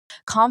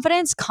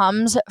confidence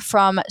comes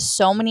from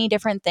so many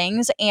different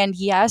things. And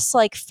yes,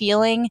 like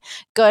feeling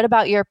good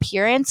about your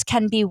appearance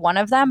can be one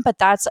of them, but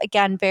that's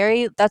again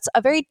that's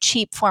a very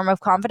cheap form of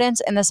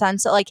confidence in the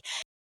sense that like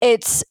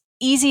it's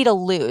easy to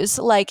lose.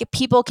 Like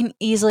people can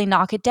easily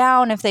knock it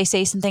down if they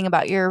say something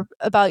about your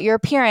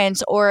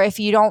appearance, or if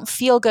you don't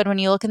feel good when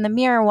you look in the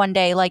mirror one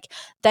day, like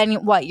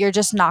then what, you're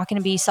just not going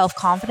to be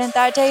self-confident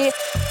that day.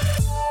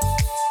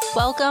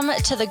 Welcome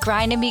to the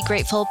Grind and Be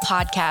Grateful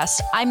podcast.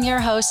 I'm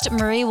your host,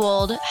 Marie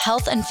Wold,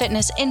 health and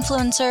fitness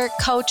influencer,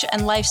 coach,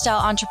 and lifestyle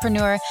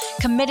entrepreneur,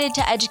 committed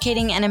to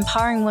educating and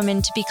empowering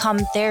women to become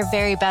their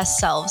very best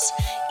selves.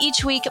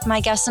 Each week,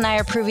 my guests and I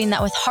are proving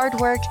that with hard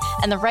work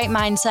and the right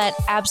mindset,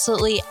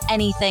 absolutely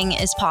anything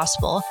is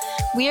possible.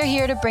 We are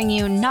here to bring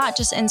you not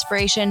just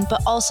inspiration,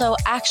 but also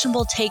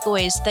actionable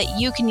takeaways that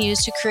you can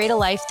use to create a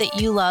life that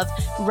you love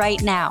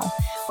right now.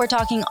 We're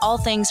talking all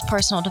things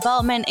personal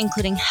development,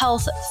 including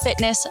health,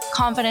 fitness,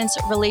 confidence,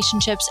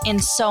 relationships,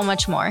 and so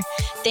much more.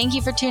 Thank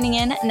you for tuning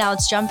in. Now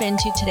let's jump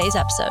into today's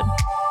episode.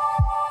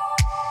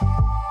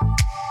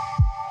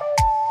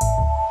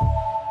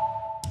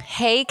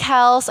 Hey,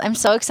 Kels. I'm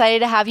so excited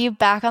to have you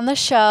back on the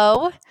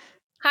show.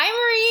 Hi,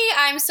 Marie.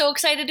 I'm so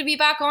excited to be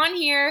back on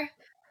here.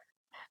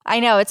 I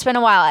know, it's been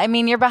a while. I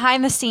mean, you're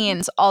behind the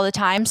scenes all the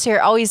time, so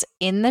you're always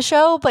in the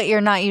show, but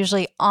you're not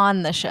usually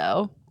on the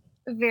show.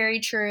 Very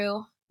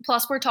true.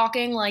 Plus, we're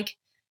talking like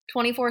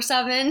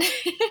 24/7.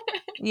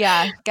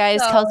 Yeah, guys,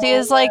 So, Kelsey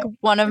is like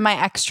one of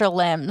my extra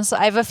limbs.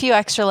 I have a few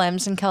extra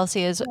limbs, and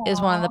Kelsey is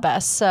one of the Aw.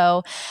 best.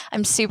 So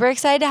I'm super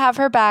excited to have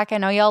her back. I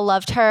know y'all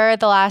loved her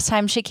the last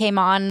time she came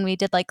on. We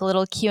did like a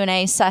little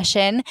Q&A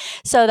session.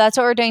 So that's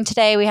what we're doing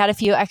today. We had a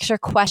few extra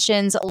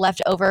questions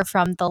left over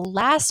from the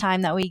last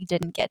time that we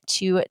didn't get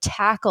to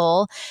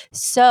tackle.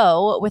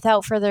 So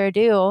without further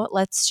ado,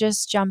 let's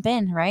just jump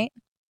in, right?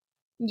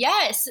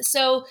 Yes.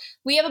 So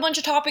we have a bunch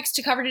of topics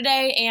to cover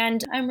today,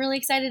 and I'm really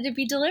excited to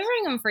be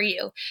delivering them for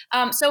you.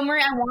 So,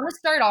 Marie, I want to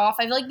start off.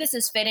 I feel like this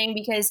is fitting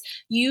because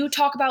you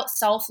talk about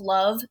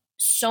self-love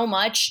so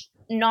much,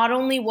 not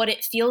only what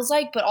it feels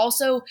like, but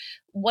also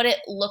what it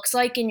looks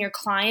like in your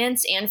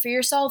clients and for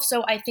yourself.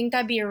 So I think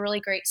that'd be a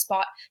really great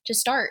spot to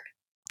start.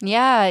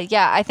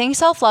 Yeah, I think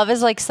self-love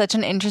is like such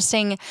an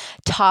interesting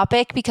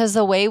topic because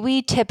the way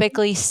we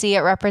typically see it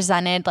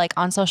represented like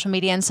on social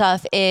media and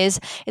stuff is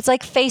it's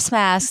like face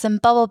masks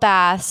and bubble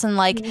baths and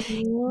like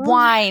Mhm.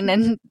 wine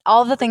and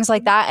all the things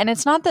like that. And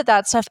it's not that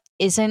that stuff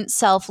isn't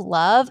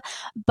self-love,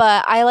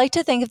 but I like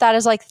to think of that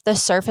as like the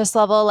surface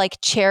level, like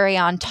cherry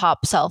on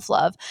top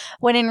self-love.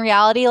 When in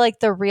reality,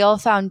 like the real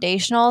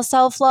foundational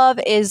self-love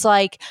is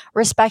like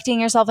respecting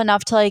yourself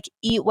enough to like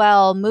eat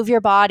well, move your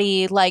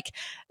body, like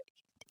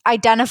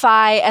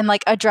identify and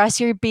like address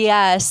your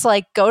BS,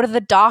 like go to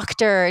the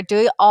doctor,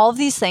 do all of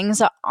these things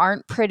that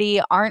aren't pretty,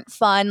 aren't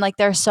fun. Like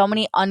there's so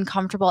many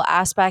uncomfortable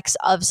aspects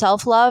of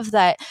self-love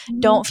that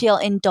Mhm. don't feel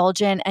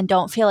indulgent and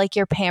don't feel like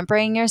you're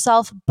pampering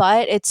yourself,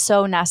 but it's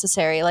so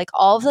necessary. Like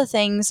all of the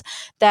things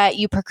that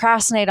you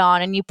procrastinate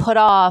on and you put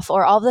off,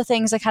 or all of the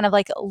things that kind of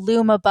like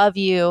loom above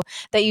you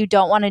that you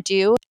don't want to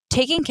do,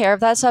 taking care of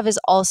that stuff is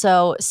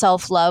also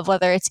self-love,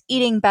 whether it's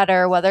eating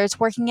better, whether it's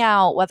working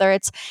out, whether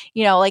it's,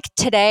 like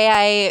today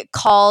I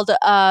called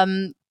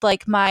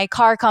like my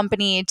car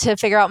company to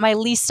figure out my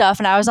lease stuff,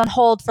 and I was on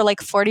hold for like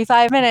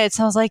 45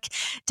 minutes. I was like,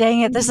 dang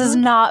it, this is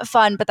Mhm. not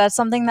fun, but that's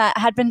something that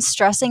had been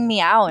stressing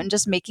me out and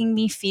just making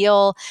me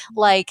feel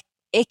like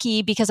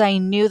icky because I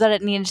knew that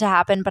it needed to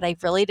happen, but I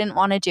really didn't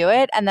want to do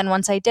it. And then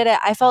once I did it,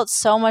 I felt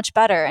so much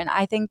better. And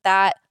I think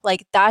that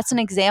like that's an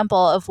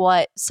example of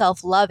what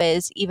self-love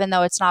is, even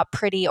though it's not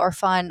pretty or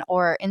fun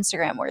or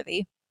Instagram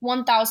worthy.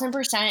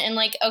 1000%. And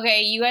like,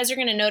 okay, you guys are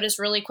going to notice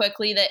really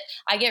quickly that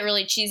I get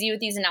really cheesy with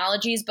these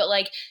analogies, but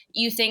like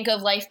you think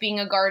of life being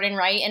a garden,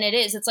 right? And it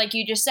is. It's like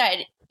you just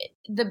said.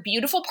 The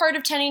beautiful part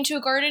of tending to a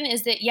garden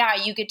is that, yeah,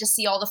 you get to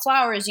see all the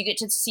flowers, you get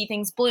to see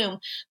things bloom,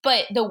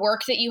 but the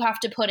work that you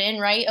have to put in,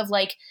 right? Of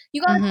like, you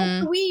got to cut the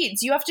Mm-hmm.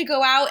 weeds, you have to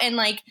go out and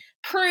like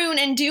prune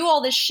and do all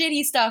this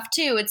shitty stuff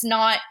too. It's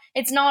not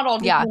all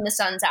just Yeah. when the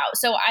sun's out.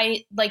 So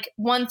I like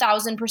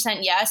 1000%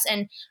 yes.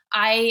 And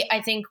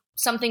I think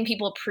something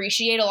people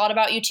appreciate a lot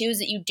about you too is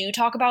that you do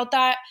talk about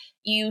that.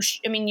 You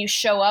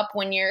show up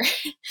when you're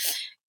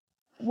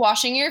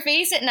washing your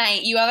face at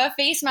night, you have a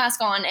face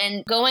mask on.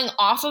 And going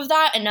off of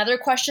that, another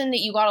question that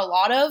you got a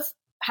lot of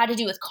had to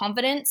do with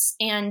confidence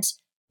and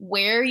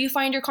where you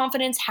find your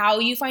confidence, how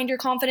you find your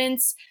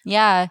confidence.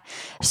 Yeah.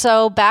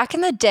 So back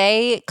in the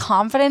day,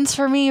 confidence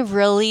for me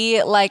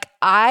really, like,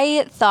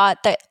 I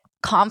thought that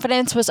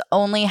confidence was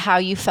only how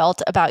you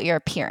felt about your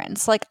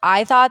appearance. Like,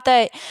 I thought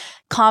that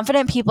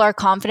confident people are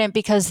confident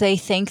because they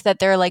think that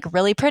they're like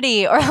really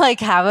pretty or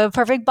like have a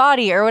perfect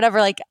body or whatever.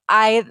 Like,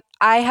 I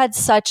had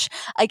such,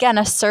 again,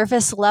 a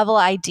surface level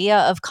idea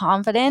of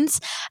confidence.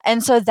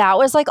 And so that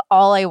was like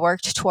all I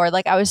worked toward.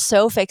 Like, I was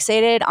so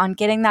fixated on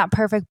getting that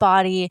perfect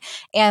body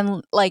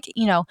and like,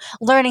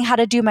 learning how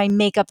to do my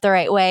makeup the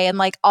right way and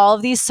like all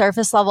of these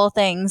surface level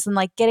things and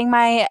like getting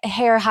my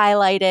hair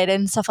highlighted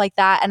and stuff like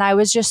that. And I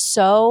was just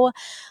so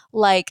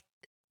like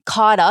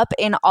caught up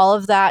in all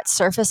of that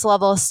surface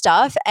level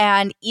stuff.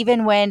 And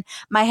even when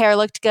my hair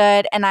looked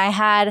good and I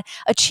had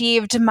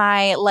achieved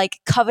my like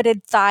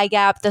coveted thigh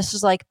gap, this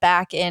was like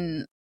back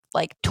in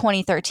like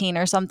 2013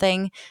 or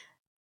something.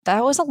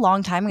 That was a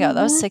long time ago.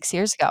 That was 6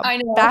 years ago. I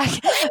know.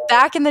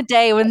 Back in the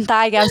day when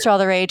thigh gaps were all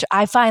the rage,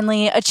 I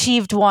finally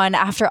achieved one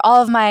after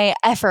all of my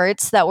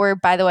efforts that were,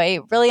 by the way,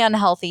 really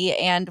unhealthy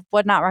and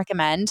would not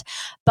recommend.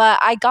 But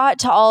I got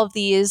to all of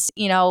these,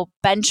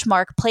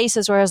 benchmark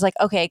places where I was like,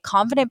 okay,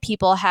 confident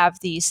people have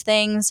these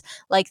things.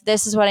 Like,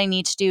 this is what I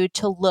need to do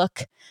to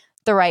look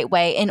the right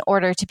way in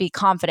order to be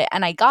confident.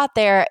 And I got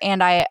there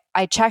and I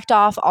checked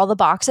off all the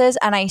boxes,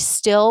 and I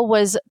still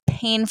was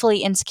painfully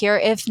insecure,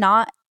 if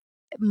not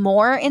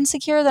more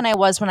insecure than I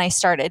was when I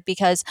started,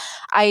 because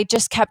I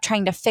just kept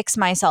trying to fix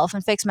myself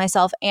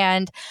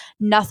and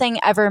nothing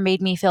ever made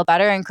me feel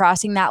better. And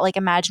crossing that like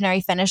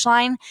imaginary finish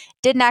line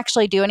didn't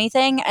actually do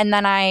anything. And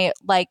then I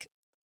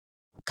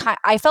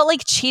felt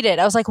like cheated.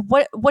 I was like,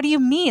 what do you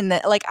mean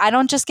that like I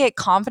don't just get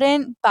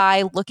confident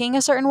by looking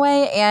a certain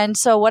way? And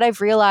so what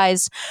I've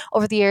realized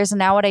over the years and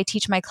now what I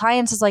teach my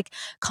clients is like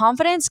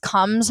confidence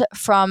comes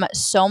from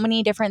so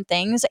many different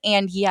things.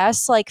 And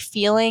yes, like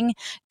feeling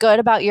good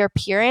about your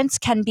appearance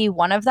can be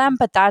one of them,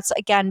 but that's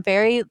again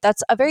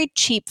that's a very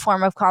cheap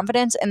form of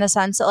confidence in the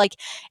sense that like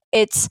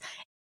it's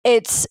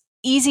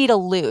easy to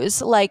lose.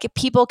 Like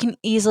people can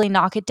easily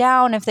knock it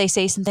down if they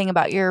say something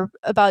about your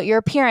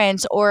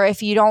appearance, or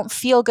if you don't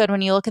feel good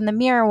when you look in the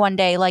mirror one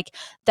day, like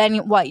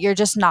then what, you're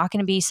just not going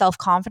to be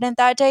self-confident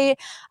that day.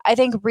 I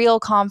think real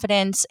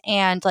confidence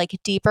and like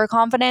deeper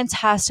confidence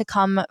has to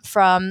come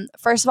from,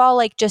 first of all,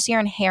 like just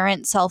your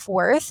inherent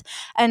self-worth.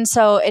 And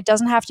so it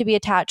doesn't have to be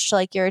attached to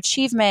like your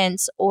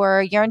achievements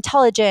or your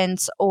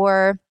intelligence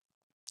or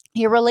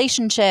your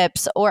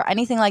relationships or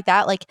anything like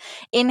that. Like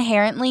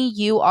inherently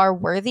you are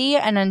worthy,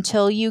 and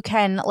until you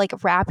can like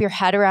wrap your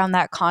head around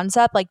that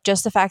concept, like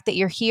just the fact that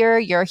you're here,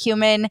 you're a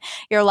human,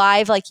 you're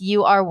alive, like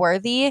you are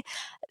worthy,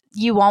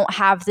 you won't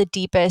have the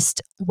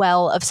deepest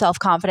well of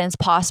self-confidence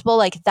possible.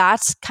 Like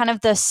that's kind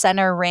of the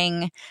center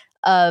ring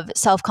of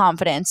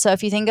self-confidence. So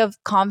if you think of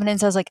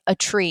confidence as like a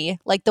tree,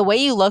 like the way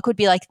you look would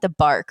be like the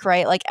bark,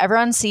 right? Like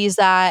everyone sees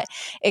that.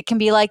 It can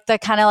be like the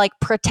kind of like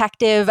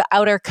protective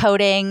outer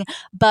coating,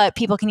 but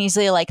people can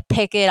easily like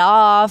pick it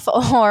off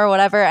or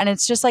whatever. And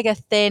it's just like a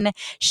thin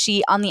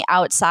sheet on the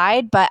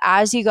outside. But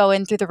as you go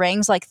in through the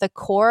rings, like the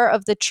core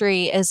of the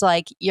tree is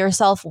like your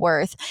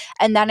self-worth.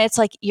 And then it's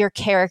like your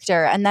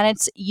character. And then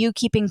it's you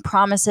keeping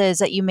promises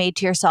that you made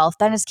to yourself.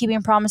 Then it's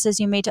keeping promises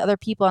you made to other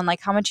people and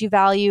like how much you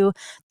value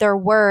their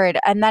word.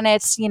 And then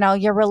it's,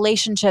 your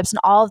relationships and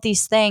all of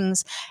these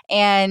things.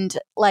 And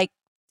like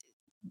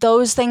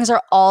those things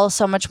are all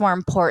so much more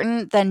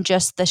important than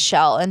just the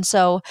shell. And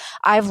so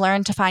I've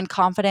learned to find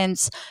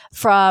confidence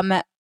from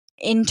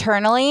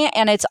internally,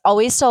 and it's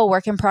always still a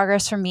work in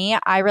progress for me.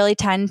 I really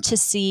tend to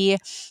see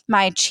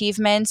my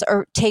achievements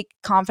or take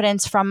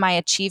confidence from my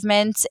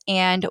achievements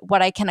and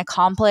what I can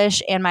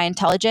accomplish and my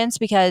intelligence,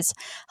 because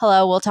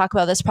hello, we'll talk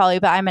about this probably,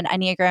 but I'm an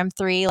Enneagram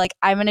 3, like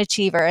I'm an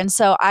achiever. And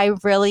so I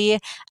really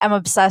am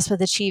obsessed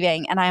with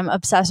achieving, and I'm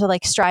obsessed with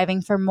like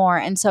striving for more.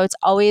 And so it's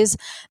always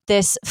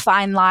this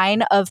fine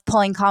line of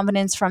pulling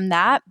confidence from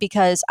that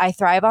because I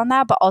thrive on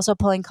that, but also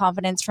pulling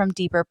confidence from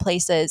deeper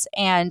places.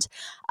 And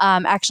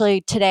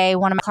actually today,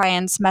 one of my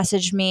clients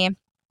messaged me.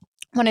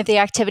 One of the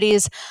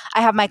activities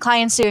I have my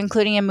clients do,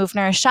 including in Move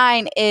Nourish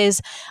Shine,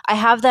 is I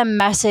have them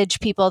message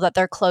people that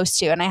they're close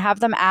to, and I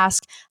have them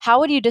ask, how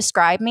would you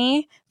describe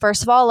me?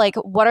 First of all, like,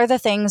 what are the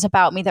things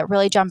about me that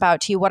really jump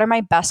out to you? What are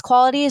my best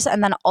qualities?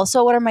 And then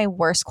also, what are my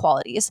worst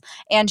qualities?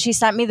 And she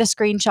sent me the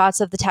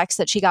screenshots of the text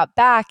that she got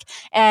back,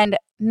 and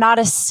not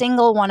a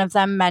single one of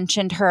them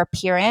mentioned her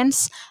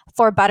appearance,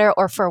 for better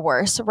or for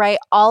worse, right?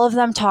 All of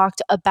them talked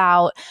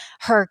about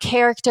her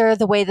character,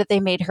 the way that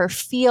they made her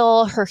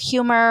feel, her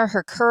humor,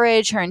 her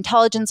courage, her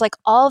intelligence, like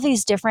all of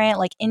these different,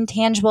 like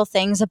intangible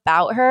things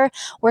about her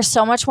were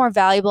so much more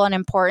valuable and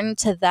important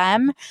to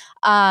them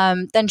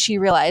than she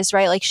realized,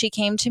 right? Like she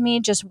came to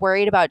me just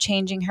worried about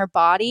changing her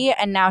body,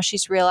 and now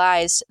she's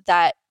realized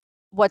that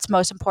what's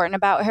most important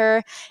about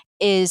her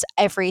is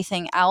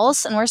everything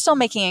else. And we're still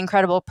making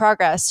incredible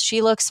progress.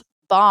 She looks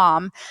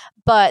bomb,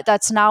 but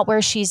that's not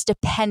where she's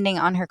depending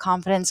on her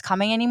confidence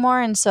coming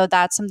anymore. And so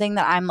that's something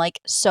that I'm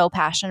like so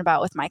passionate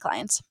about with my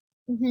clients.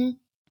 Mm-hmm.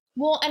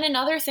 Well, and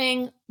another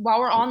thing while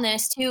we're on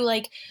this too,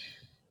 like,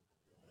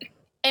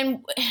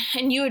 and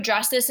you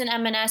address this in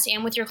M&S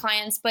and with your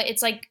clients, but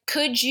it's like,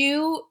 could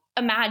you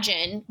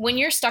imagine when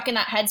you're stuck in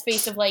that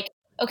headspace of like,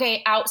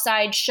 okay,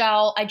 outside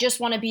shell, I just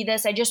want to be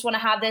this, I just want to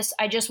have this,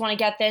 I just want to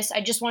get this, I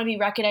just want to be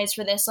recognized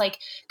for this. Like,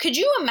 could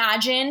you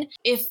imagine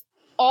if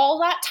all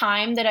that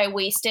time that I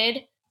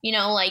wasted,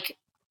 like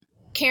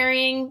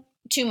caring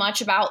too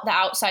much about the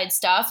outside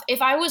stuff,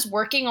 if I was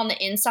working on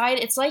the inside,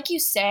 it's like you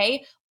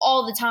say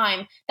all the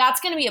time,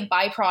 that's going to be a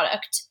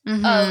byproduct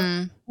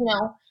of,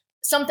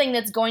 something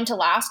that's going to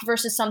last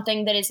versus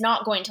something that is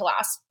not going to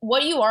last.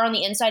 What you are on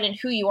the inside and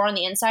who you are on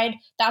the inside,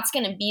 that's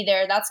going to be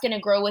there. That's going to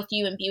grow with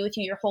you and be with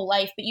you your whole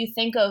life. But you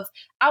think of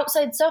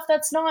outside stuff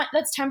that's not,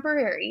 that's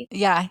temporary.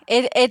 Yeah,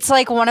 it's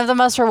like one of the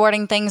most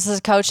rewarding things as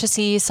a coach to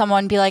see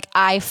someone be like,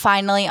 I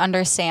finally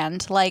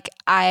understand. Like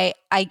I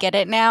get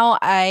it now.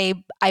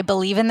 I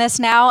believe in this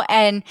now.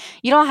 And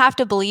you don't have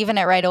to believe in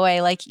it right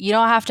away. Like you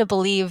don't have to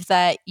believe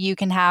that you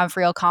can have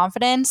real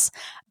confidence,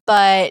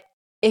 but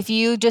if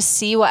you just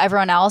see what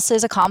everyone else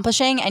is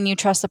accomplishing and you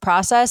trust the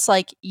process,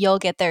 like you'll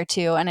get there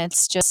too. And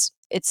it's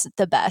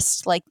the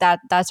best. Like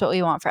that's what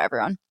we want for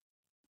everyone.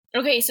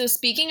 Okay, so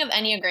speaking of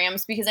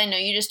Enneagrams, because I know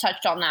you just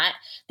touched on that,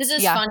 this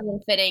is Yeah. fun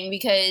and fitting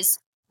because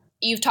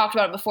you've talked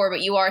about it before,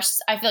 but you are,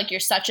 I feel like you're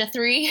such a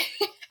three.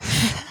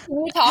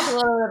 Can you talk a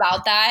little bit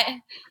about that?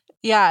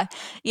 Yeah.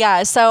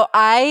 Yeah. So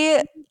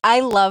I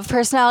love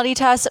personality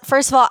tests.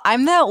 First of all,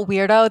 I'm that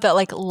weirdo that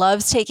like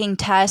loves taking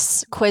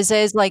tests,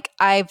 quizzes. Like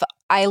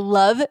I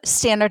love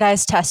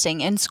standardized testing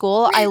in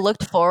school. I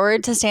looked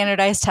forward to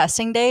standardized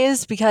testing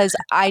days because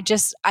I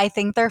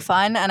think they're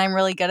fun and I'm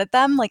really good at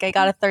them. Like I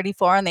got a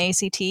 34 on the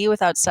ACT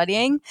without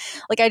studying.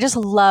 Like I just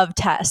love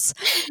tests.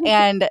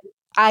 And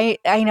I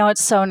know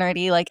it's so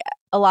nerdy. Like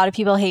a lot of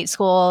people hate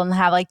school and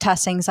have like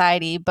test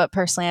anxiety, but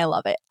personally I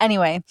love it.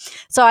 Anyway,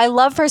 so I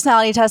love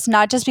personality tests,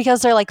 not just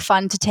because they're like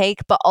fun to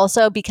take, but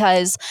also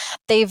because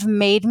they've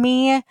made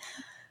me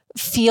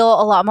feel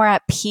a lot more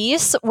at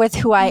peace with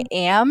who I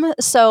am.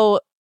 So,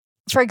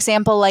 for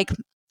example, like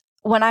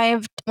when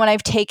I've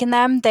taken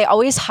them, they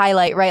always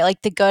highlight, right,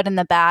 like the good and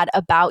the bad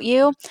about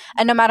you.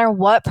 And no matter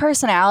what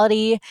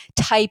personality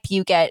type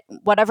you get,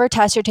 whatever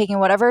test you're taking,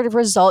 whatever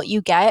result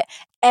you get,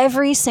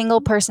 every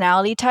single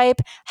personality type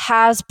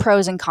has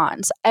pros and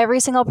cons. Every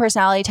single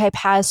personality type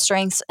has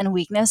strengths and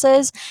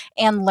weaknesses.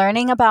 And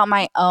learning about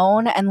my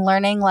own and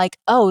learning like,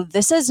 oh,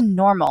 this is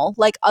normal.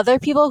 Like other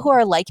people who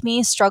are like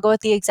me struggle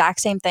with the exact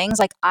same things.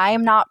 Like I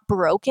am not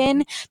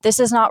broken. This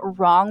is not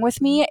wrong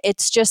with me.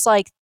 It's just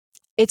like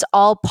it's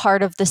all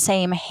part of the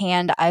same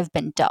hand I've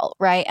been dealt,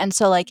 right? And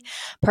so like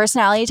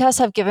personality tests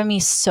have given me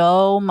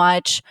so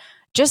much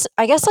just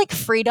I guess like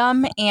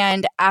freedom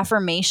and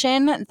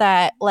affirmation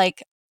that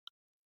like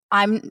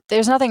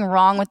there's nothing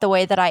wrong with the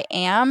way that I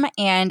am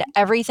and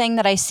everything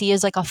that I see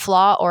as like a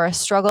flaw or a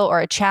struggle or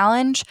a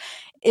challenge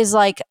is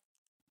like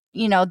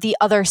the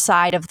other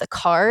side of the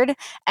card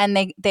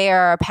and they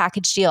are a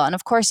package deal. And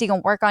of course you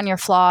can work on your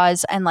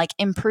flaws and like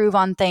improve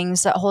on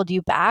things that hold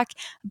you back,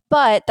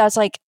 but that's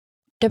like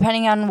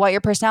depending on what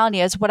your personality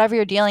is, whatever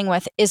you're dealing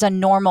with is a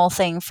normal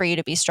thing for you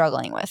to be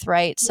struggling with,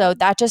 right? So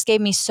that just gave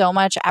me so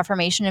much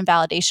affirmation and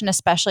validation,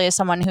 especially as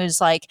someone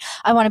who's like,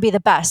 I want to be the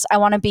best. I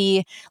want to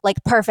be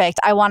like perfect.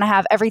 I want to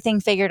have everything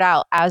figured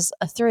out as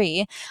a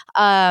three.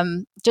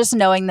 Just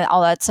knowing that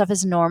all that stuff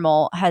is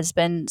normal has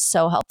been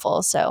so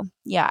helpful. So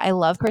yeah, I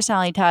love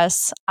personality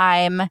tests.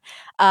 I'm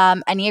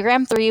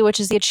Enneagram 3, which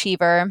is the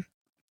achiever.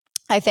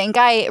 I think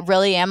I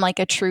really am like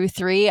a true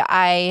three.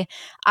 I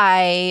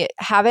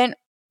haven't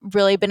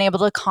really been able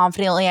to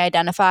confidently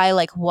identify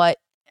like what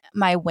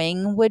my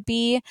wing would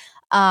be.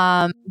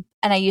 And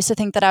I used to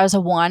think that I was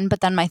a one,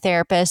 but then my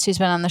therapist, who's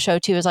been on the show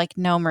too, is like,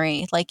 "No,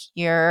 Marie, like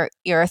you're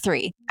a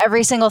three.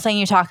 Every single thing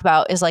you talk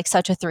about is like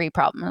such a three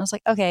problem." And I was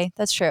like, "Okay,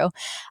 that's true."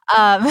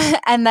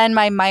 And then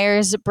my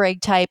Myers Briggs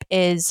type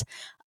is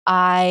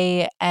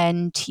INTJ,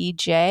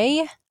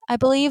 I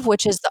believe,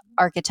 which is the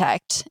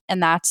architect,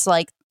 and that's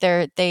like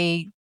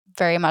they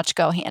very much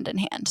go hand in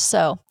hand.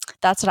 So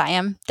that's what I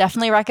am.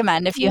 Definitely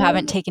recommend if you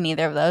haven't taken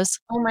either of those.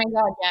 Oh my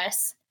God,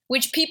 yes.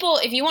 Which people,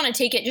 if you want to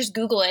take it, just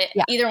Google it,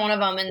 Yeah. either one of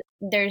them, and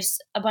there's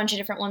a bunch of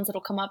different ones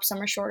that'll come up.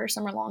 Some are shorter,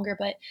 some are longer.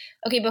 But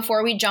okay,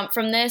 before we jump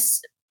from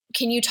this,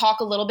 can you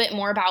talk a little bit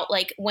more about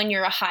like when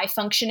you're a high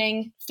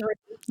functioning three,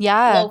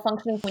 Yeah, low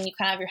functioning, when you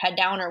kind of have your head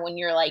down, or when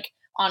you're like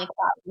on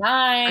cloud for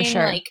nine,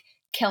 sure. like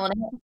killing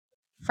it?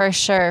 For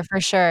sure,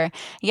 for sure.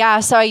 Yeah,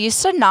 so I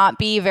used to not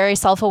be very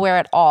self-aware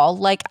at all.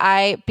 Like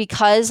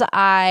because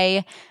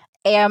I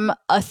am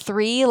a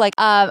 3, like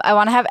I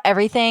want to have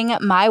everything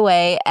my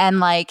way and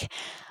like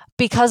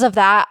because of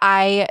that,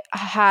 I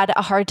had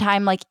a hard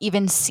time like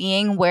even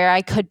seeing where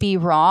I could be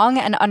wrong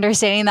and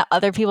understanding that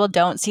other people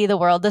don't see the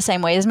world the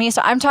same way as me.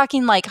 So I'm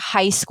talking like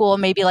high school,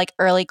 maybe like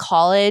early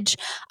college.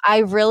 I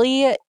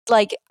really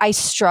like I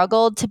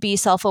struggled to be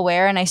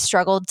self-aware and I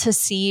struggled to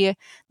see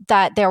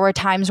that there were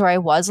times where I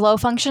was low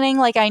functioning.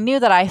 Like I knew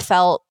that I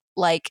felt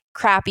like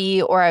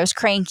crappy or I was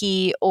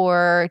cranky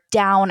or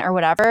down or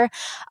whatever.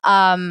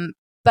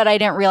 But I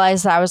didn't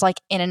realize that I was like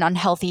in an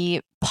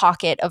unhealthy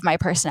pocket of my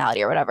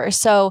personality or whatever.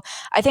 So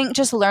I think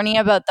just learning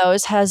about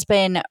those has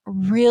been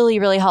really,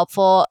 really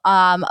helpful.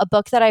 A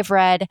book that I've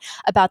read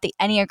about the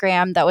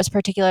Enneagram that was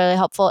particularly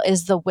helpful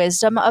is The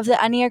Wisdom of the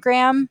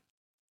Enneagram.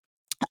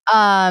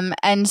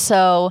 And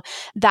so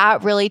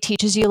that really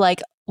teaches you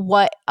like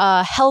what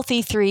a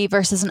healthy 3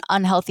 versus an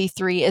unhealthy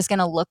 3 is going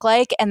to look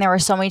like. And there were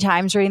so many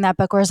times reading that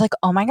book where I was like,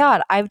 oh my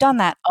God, I've done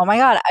that. Oh my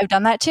God, I've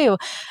done that too.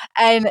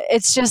 And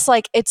it's just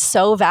like, it's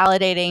so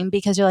validating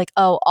because you're like,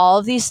 oh, all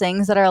of these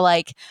things that are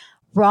like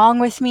wrong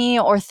with me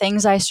or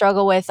things I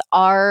struggle with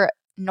are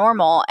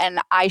normal and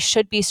I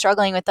should be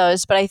struggling with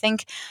those. But I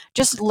think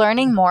just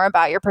learning more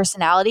about your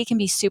personality can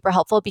be super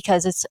helpful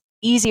because it's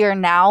easier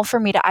now for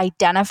me to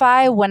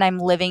identify when I'm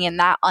living in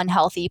that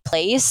unhealthy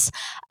place.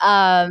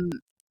 Um,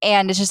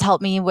 and it's just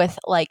helped me with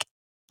like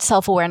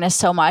self awareness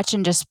so much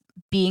and just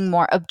being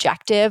more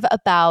objective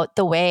about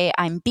the way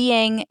I'm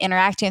being,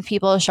 interacting with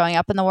people, showing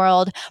up in the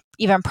world,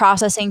 even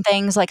processing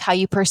things like how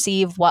you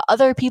perceive what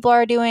other people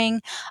are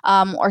doing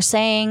or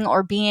saying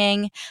or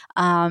being.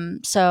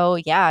 So,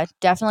 yeah,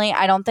 definitely.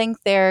 I don't think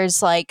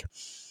there's a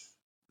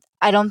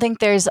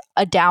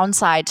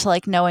downside to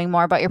like knowing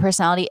more about your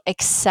personality,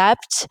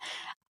 except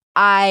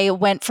I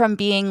went from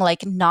being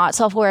like not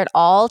self aware at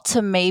all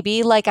to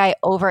maybe like I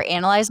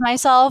overanalyze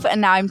myself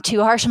and now I'm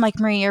too harsh. I'm like,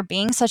 Marie, you're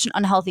being such an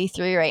unhealthy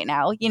three right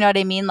now. You know what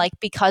I mean? Like,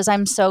 because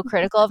I'm so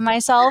critical of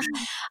myself,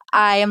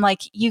 I am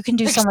like, you can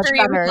do so much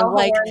Extreme better. self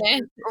Like,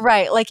 awareness.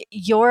 right. Like,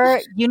 you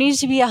need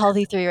to be a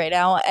healthy three right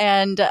now.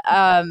 And,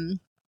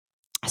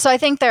 so I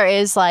think there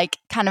is like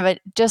kind of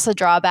just a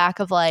drawback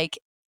of like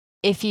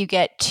if you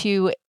get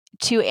too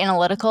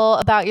analytical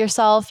about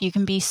yourself, you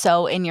can be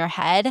so in your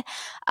head.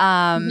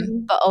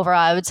 Mhm. But overall,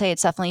 I would say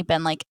it's definitely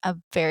been like a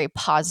very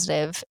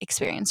positive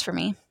experience for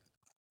me.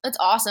 That's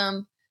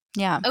awesome.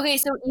 Yeah. Okay,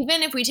 so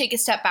even if we take a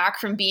step back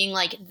from being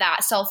like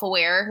that self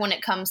aware when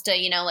it comes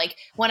to, like,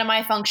 when am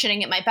I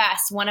functioning at my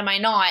best? When am I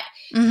not?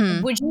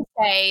 Hmm. Would you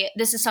say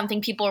this is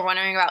something people are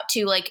wondering about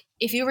too? Like,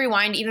 if you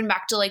rewind even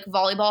back to like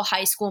volleyball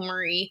high school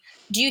Marie,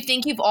 do you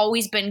think you've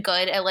always been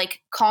good at like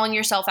calling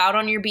yourself out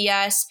on your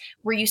BS?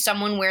 Were you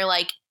someone where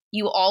like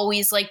you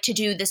always like to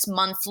do this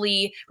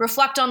monthly,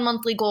 reflect on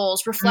monthly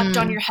goals, reflect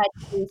on Mm. your head,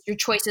 your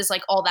choices,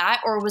 like all that?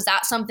 Or was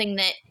that something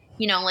that,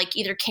 like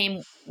either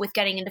came with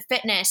getting into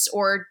fitness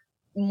or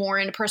more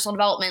into personal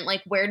development?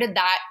 Like, where did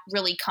that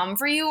really come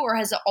for you, or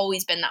has it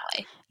always been that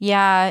way?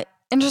 Yeah,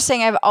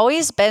 interesting. I've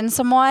always been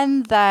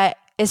someone that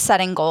is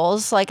setting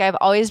goals. Like I've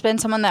always been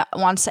someone that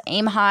wants to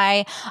aim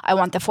high. I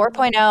want the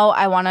 4.0.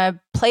 I want to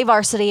play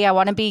varsity. I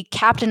want to be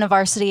captain of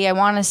varsity. I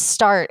want to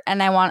start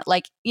and I want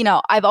like,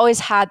 I've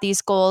always had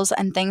these goals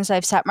and things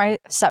I've set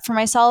for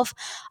myself.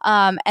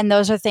 And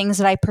those are things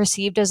that I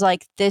perceived as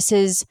like this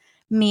is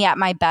me at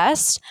my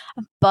best.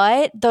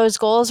 But those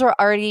goals were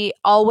already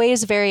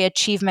always very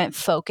achievement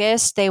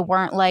focused. They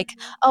weren't like,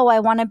 oh, I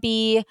want to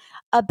be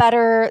a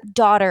better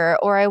daughter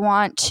or I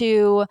want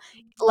to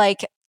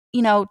like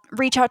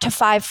reach out to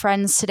 5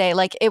 friends today.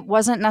 Like it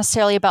wasn't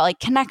necessarily about like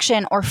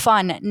connection or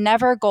fun.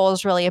 Never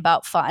goals really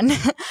about fun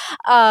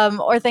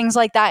or things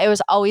like that. It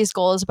was always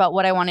goals about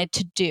what I wanted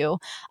to do.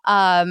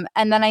 And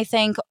then I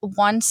think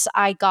once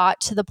I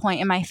got to the point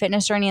in my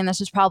fitness journey, and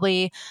this was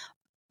probably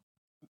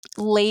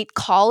late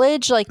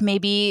college, like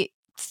maybe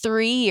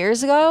 3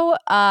 years ago,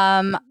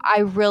 I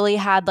really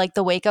had like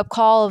the wake up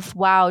call of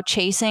wow,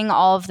 chasing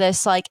all of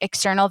this like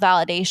external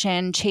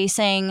validation,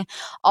 chasing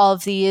all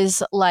of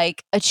these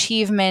like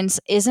achievements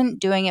isn't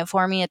doing it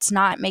for me. It's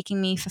not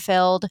making me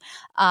fulfilled.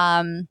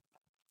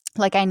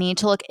 Like I need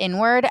to look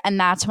inward. And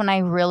that's when I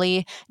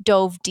really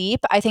dove deep.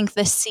 I think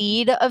the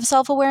seed of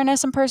self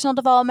awareness and personal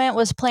development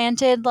was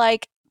planted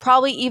like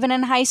probably even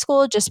in high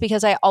school, just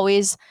because I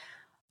always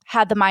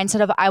had the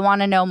mindset of I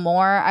want to know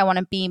more, I want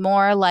to be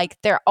more. Like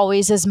there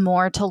always is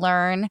more to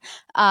learn.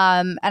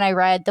 And I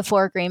read the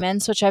Four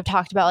Agreements, which I've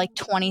talked about like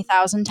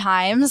 20,000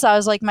 times. That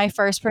was like my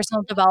first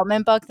personal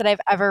development book that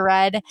I've ever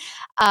read.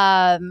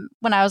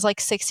 When I was like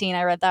 16,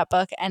 I read that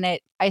book, and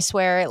I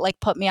swear it like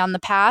put me on the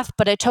path.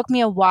 But it took me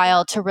a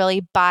while to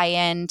really buy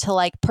into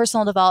like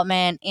personal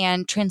development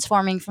and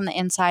transforming from the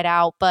inside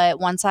out. But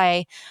once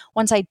I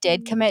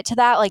did commit to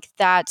that, like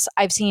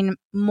I've seen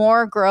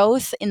more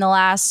growth in the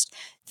last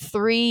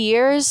 3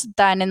 years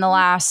than in the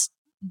last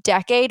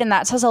decade. And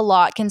that says a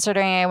lot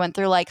considering I went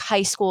through like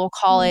high school,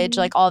 college,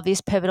 like all of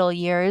these pivotal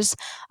years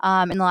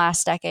in the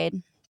last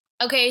decade.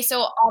 Okay,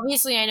 so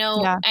obviously I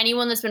know Yeah.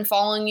 anyone that's been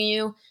following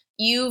you,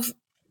 you've,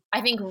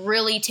 I think,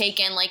 really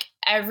taken like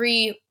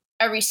every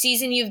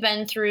season you've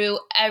been through,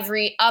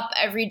 every up,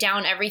 every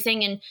down,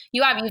 everything, and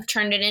you've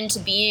turned it into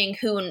being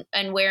who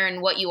and where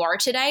and what you are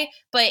today.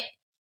 But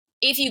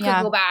if you could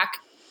Yeah. go back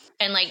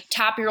and like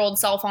tap your old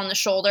self on the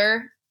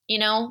shoulder,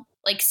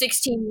 like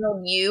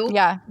 16-year-old you,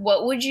 Yeah.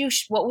 what would you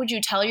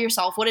tell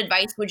yourself? What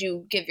advice would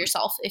you give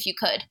yourself if you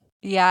could?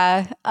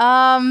 Yeah.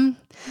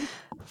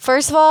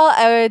 First of all,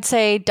 I would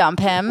say dump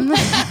him.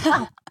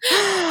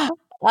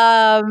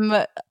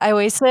 I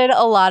wasted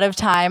a lot of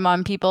time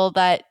on people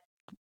that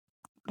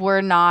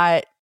were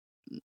not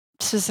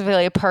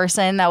specifically a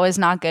person that was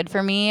not good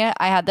for me.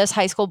 I had this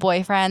high school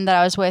boyfriend that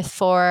I was with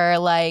for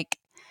like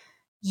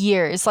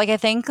years, like I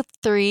think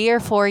 3 or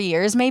 4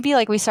 years maybe.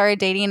 Like we started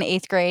dating in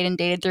 8th grade and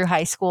dated through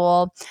high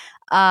school.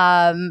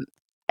 And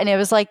it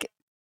was like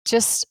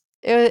just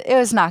it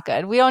was not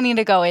good. We don't need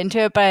to go into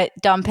it, but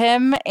dump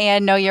him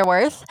and know your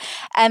worth.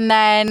 And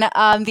then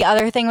the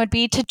other thing would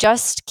be to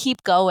just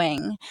keep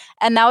going.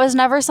 And that was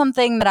never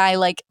something that I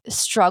like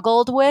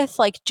struggled with,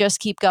 like just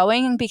keep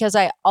going, because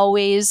I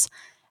always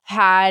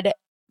had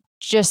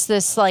just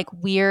this like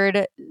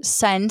weird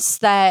sense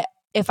that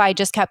if I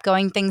just kept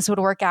going, things would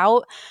work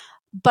out.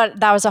 But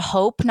that was a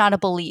hope, not a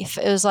belief.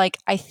 It was like,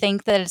 I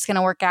think that it's going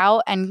to work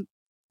out, and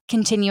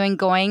continuing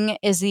going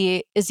is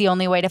the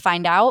only way to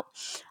find out.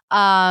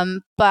 But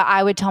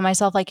I would tell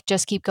myself, like,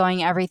 just keep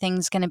going.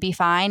 Everything's going to be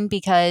fine,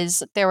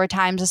 because there were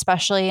times,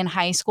 especially in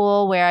high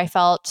school, where I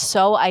felt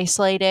so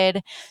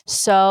isolated,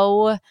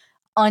 so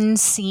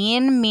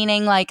unseen,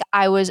 meaning like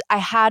I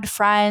had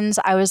friends.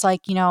 I was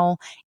like,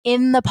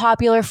 in the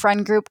popular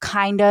friend group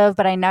kind of,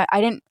 but I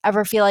didn't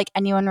ever feel like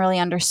anyone really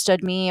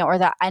understood me or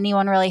that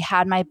anyone really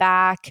had my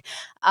back.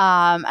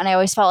 And I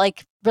always felt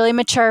like really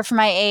mature for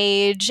my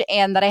age,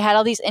 and that I had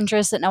all these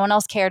interests that no one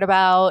else cared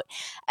about.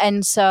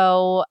 And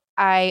so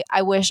I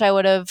wish I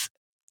would have,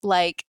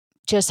 like,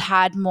 just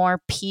had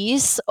more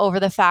peace over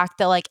the fact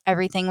that, like,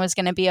 everything was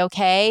going to be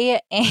okay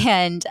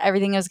and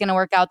everything was going to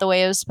work out the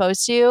way it was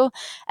supposed to,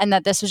 and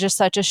that this was just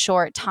such a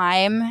short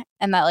time,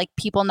 and that, like,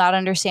 people not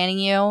understanding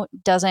you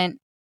doesn't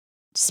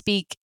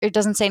speak, it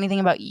doesn't say anything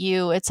about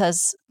you, it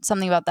says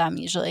something about them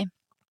usually.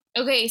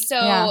 Okay,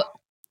 Yeah. so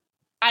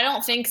I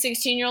don't think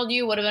 16-year-old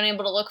you would have been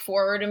able to look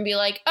forward and be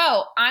like,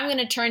 oh, I'm going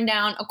to turn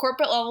down a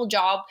corporate level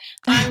job.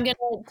 I'm going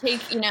to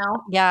take,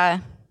 Yeah.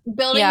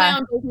 building Yeah. my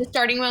own business,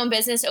 starting my own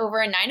business over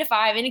a 9 to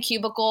 5 in a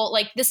cubicle,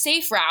 like the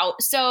safe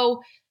route.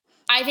 So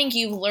I think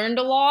you've learned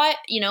a lot,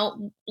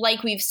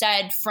 like we've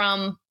said,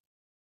 from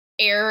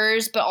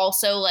errors, but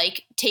also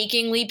like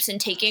taking leaps and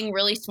taking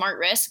really smart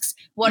risks.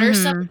 What are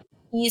some Mhm.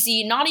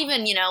 easy, not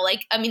even,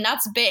 I mean,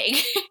 that's big,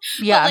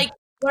 but Yeah. like,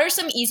 what are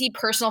some easy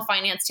personal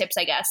finance tips,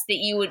 I guess, that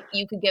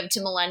you could give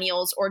to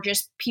millennials or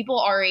just people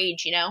our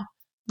age?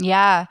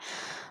 Yeah.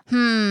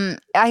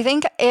 I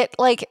think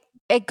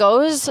it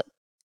goes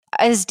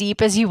as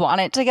deep as you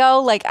want it to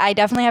go. Like, I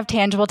definitely have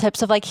tangible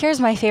tips of, like, here's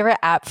my favorite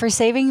app for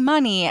saving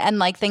money and,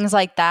 like, things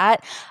like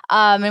that.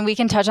 And we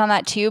can touch on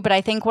that too. But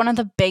I think one of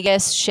the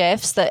biggest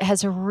shifts that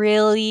has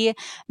really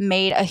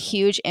made a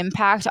huge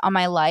impact on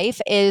my life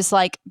is,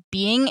 like,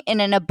 being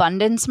in an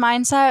abundance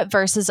mindset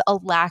versus a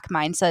lack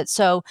mindset.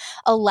 So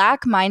a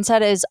lack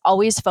mindset is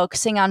always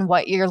focusing on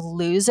what you're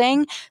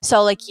losing.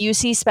 So, like, you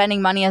see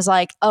spending money as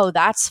like, oh,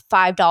 that's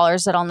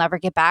 $5 that I'll never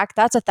get back.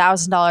 That's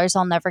 $1,000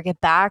 I'll never get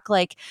back.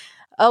 Like,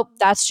 oh,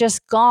 that's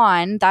just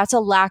gone. That's a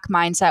lack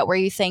mindset, where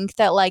you think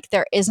that, like,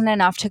 there isn't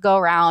enough to go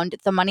around.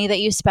 The money that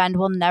you spend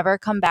will never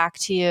come back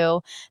to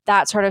you,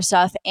 that sort of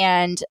stuff.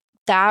 And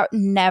that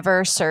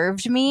never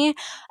served me.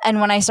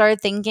 And when I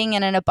started thinking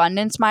in an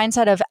abundance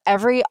mindset of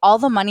all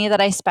the money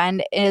that I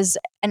spend is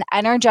an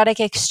energetic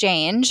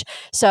exchange.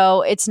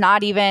 So it's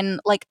not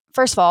even like,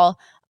 first of all,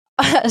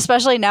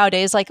 especially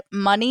nowadays, like,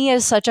 money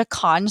is such a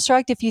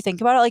construct. If you think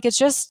about it, like, it's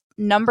just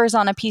numbers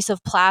on a piece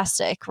of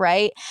plastic,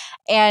 right?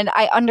 And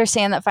I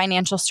understand that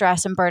financial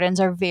stress and burdens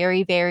are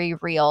very, very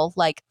real,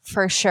 like,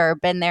 for sure,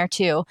 been there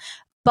too.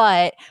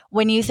 But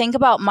when you think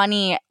about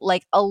money,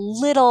 like,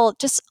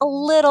 just a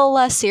little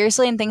less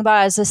seriously, and think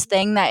about it as this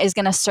thing that is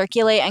going to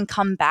circulate and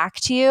come back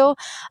to you,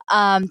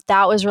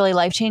 that was really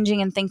life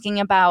changing. And thinking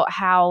about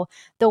how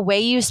the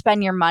way you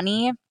spend your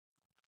money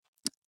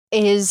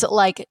is,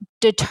 like,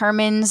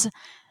 determines,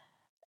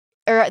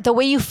 or the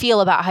way you feel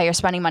about how you're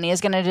spending money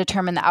is going to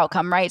determine the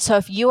outcome, right? So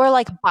if you are,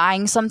 like,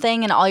 buying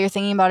something and all you're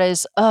thinking about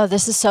is, oh,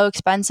 this is so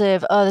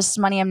expensive, oh, this is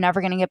money I'm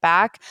never going to get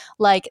back,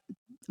 like,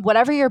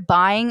 whatever you're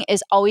buying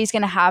is always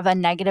going to have a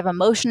negative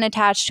emotion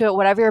attached to it.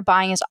 Whatever you're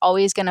buying is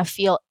always going to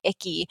feel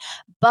icky.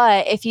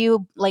 But if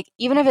you, like,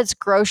 even if it's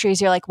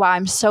groceries, you're like, wow,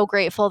 I'm so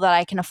grateful that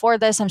I can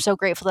afford this. I'm so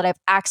grateful that I have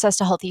access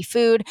to healthy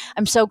food.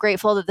 I'm so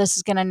grateful that this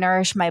is going to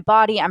nourish my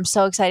body. I'm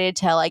so excited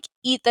to, like,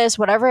 eat this,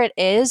 whatever it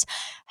is.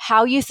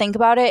 How you think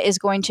about it is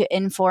going to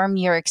inform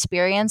your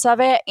experience of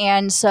it.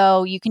 And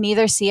so you can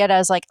either see it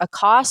as, like, a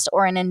cost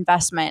or an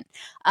investment.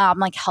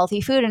 Like,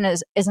 healthy food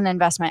is an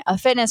investment. A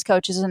fitness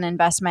coach is an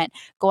investment.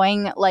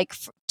 Going, like,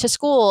 to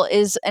school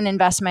is an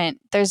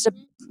investment. There's a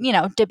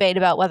debate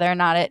about whether or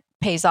not it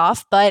pays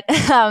off, but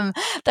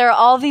there are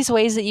all these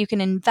ways that you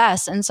can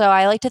invest. And so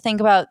I like to think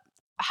about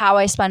how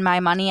I spend my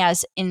money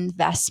as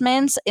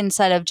investments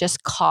instead of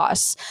just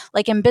costs.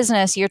 Like, in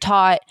business, you're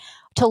taught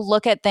to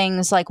look at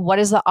things like, what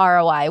is the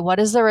ROI? What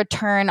is the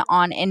return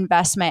on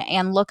investment?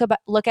 And look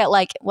at,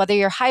 like, whether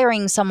you're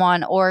hiring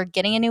someone or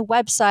getting a new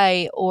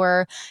website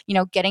or,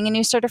 getting a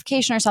new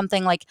certification or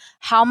something, like,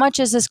 how much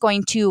is this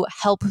going to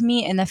help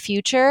me in the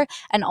future?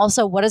 And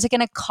also, what is it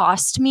going to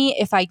cost me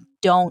if I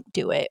don't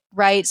do it?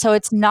 Right? So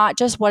it's not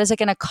just, what is it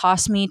going to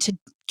cost me to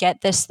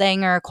get this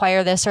thing or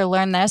acquire this or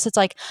learn this? It's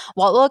like,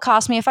 what will it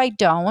cost me if I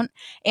don't?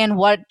 And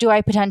what do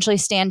I potentially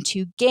stand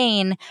to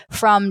gain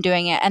from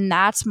doing it? And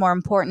that's more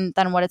important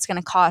than what it's going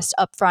to cost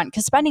upfront,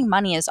 because spending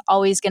money is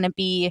always going to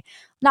be,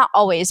 not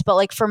always, but,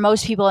 like, for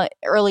most people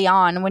early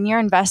on, when you're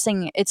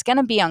investing, it's going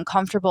to be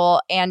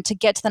uncomfortable. And to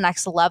get to the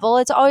next level,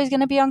 it's always going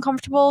to be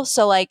uncomfortable.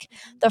 So, like,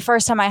 the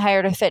first time I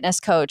hired a fitness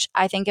coach,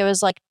 I think it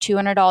was like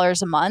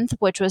 $200 a month,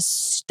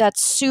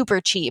 that's super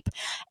cheap.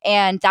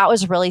 And that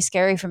was really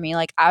scary for me.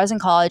 Like, I was in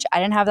college, I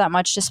didn't have that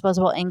much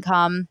disposable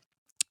income.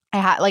 I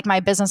had like my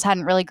business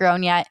hadn't really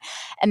grown yet,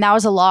 and that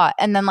was a lot.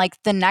 And then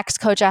like the next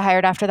coach I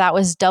hired after that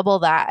was double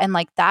that, and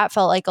like that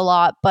felt like a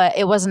lot, but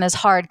it wasn't as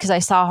hard because I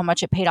saw how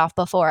much it paid off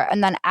before.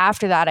 And then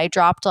after that I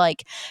dropped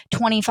like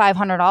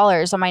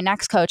 $2,500 on my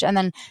next coach, and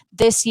then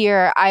this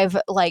year I've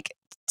like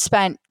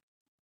spent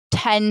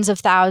tens of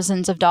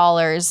thousands of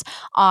dollars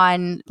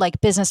on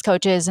like business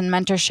coaches and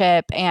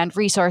mentorship and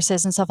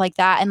resources and stuff like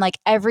that. And like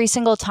every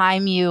single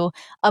time you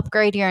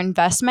upgrade your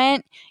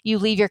investment, you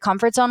leave your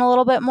comfort zone a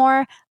little bit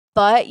more,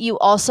 but you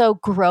also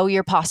grow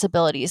your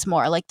possibilities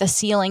more. Like the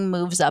ceiling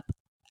moves up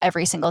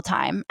every single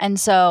time. And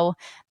so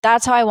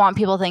that's how I want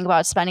people to think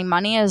about spending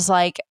money, is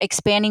like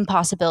expanding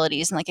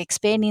possibilities and like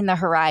expanding the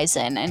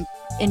horizon and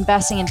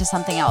investing into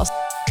something else.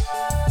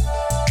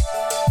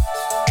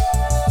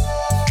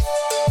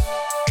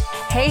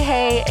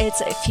 Hey,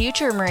 it's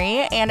Future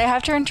Marie, and I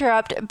have to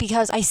interrupt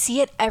because I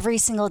see it every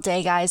single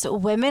day, guys.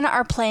 Women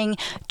are playing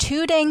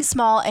too dang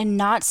small and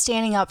not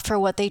standing up for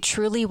what they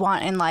truly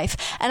want in life.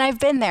 And I've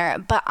been there,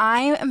 but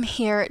I am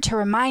here to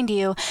remind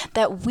you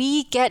that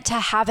we get to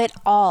have it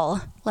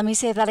all. Let me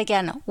say that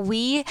again.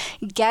 We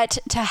get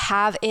to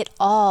have it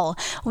all.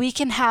 We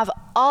can have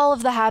all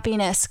of the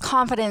happiness,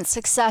 confidence,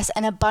 success,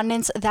 and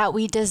abundance that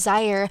we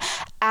desire,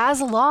 as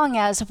long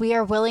as we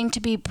are willing to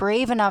be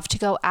brave enough to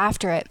go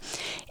after it.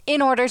 In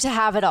order to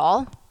have it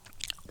all,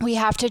 we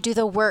have to do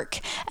the work,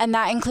 and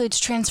that includes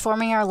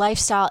transforming our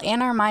lifestyle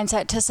and our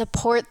mindset to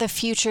support the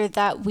future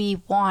that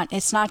we want.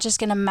 It's not just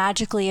going to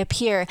magically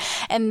appear,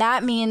 and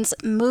that means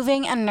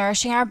moving and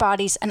nourishing our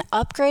bodies and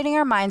upgrading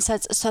our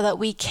mindsets so that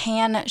we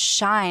can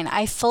shine.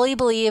 I fully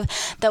believe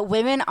that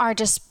women are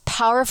just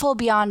powerful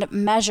beyond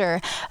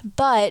measure,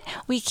 but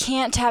we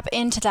can't tap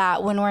into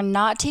that when we're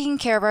not taking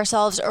care of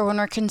ourselves or when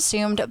we're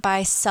consumed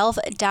by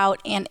self-doubt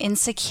and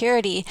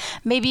insecurity.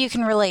 Maybe you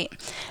can relate.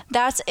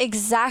 That's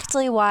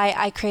exactly why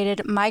I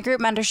created my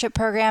group mentorship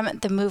program,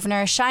 the Move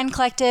Nourish Shine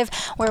Collective,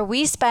 where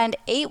we spend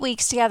 8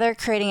 weeks together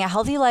creating a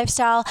healthy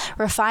lifestyle,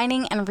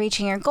 refining and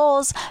reaching your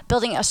goals,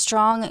 building a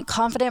strong,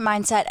 confident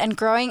mindset, and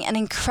growing an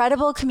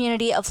incredible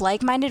community of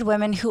like-minded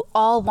women who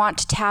all want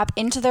to tap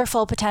into their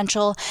full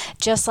potential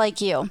just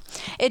like you.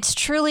 It's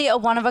truly a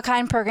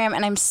one-of-a-kind program,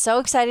 and I'm so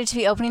excited to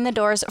be opening the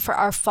doors for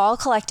our fall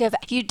collective.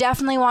 You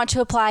definitely want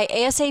to apply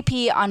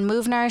ASAP on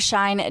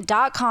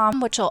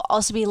movenourishshine.com, which will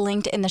also be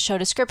linked in the show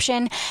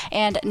description.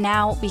 And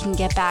now we can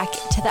get back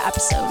to the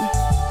episode.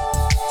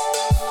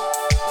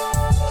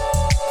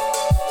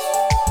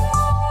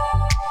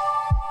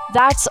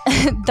 That's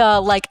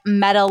the like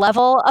meta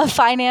level of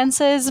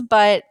finances,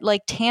 but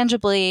like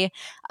tangibly,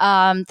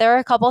 there are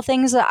a couple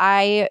things that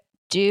I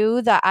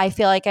do that I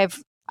feel like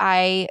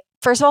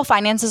first of all,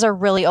 finances are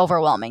really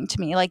overwhelming to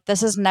me. Like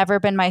this has never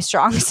been my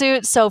strong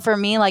suit. So for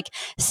me, like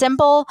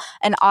simple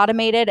and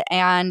automated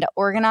and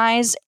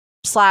organized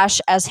slash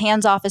as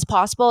hands off as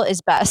possible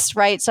is best,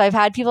 right? So I've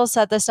had people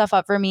set this stuff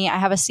up for me. I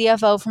have a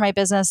CFO for my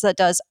business that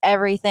does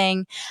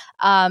everything.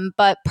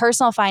 But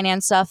personal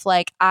finance stuff,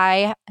 like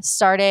I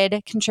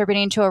started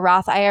contributing to a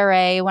Roth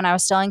IRA when I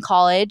was still in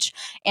college,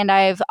 and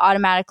I've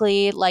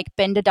automatically like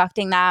been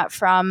deducting that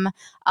from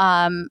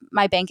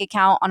my bank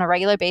account on a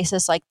regular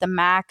basis, like the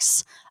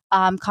max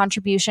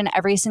contribution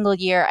every single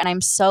year. And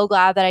I'm so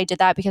glad that I did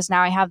that, because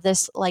now I have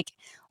this like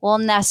little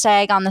nest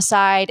egg on the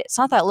side. It's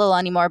not that little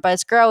anymore, but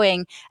it's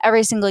growing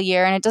every single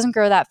year, and it doesn't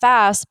grow that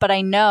fast, but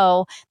I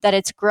know that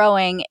it's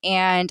growing,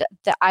 and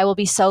that I will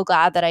be so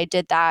glad that I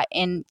did that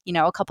in,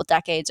 a couple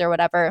decades or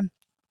whatever.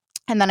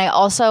 And then I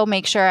also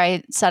make sure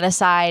I set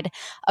aside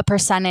a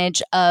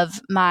percentage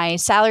of my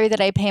salary that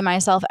I pay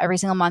myself every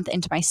single month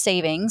into my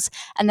savings.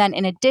 And then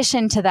in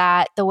addition to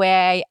that, the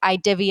way I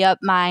divvy up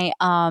my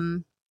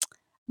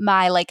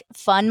like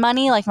fun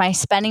money, like my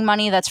spending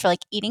money that's for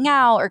like eating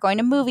out or going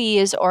to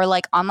movies or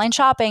like online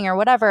shopping or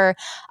whatever,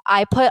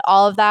 I put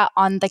all of that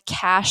on the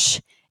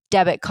cash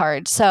debit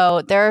card.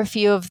 So there are a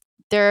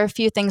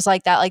few things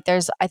like that. Like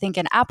there's, I think,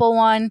 an Apple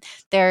one,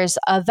 there's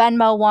a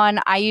Venmo one.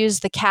 I use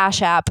the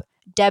Cash App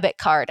debit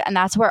card, and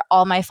that's where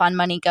all my fun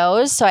money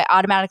goes. So I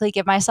automatically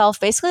give myself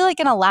basically like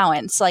an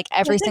allowance like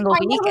every single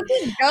week.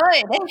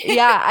 Good.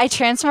 Yeah, I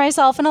transfer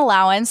myself an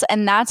allowance,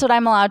 and that's what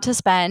I'm allowed to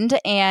spend.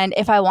 And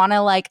if I want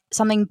to like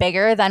something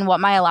bigger than what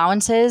my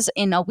allowance is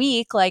in a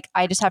week, like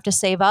I just have to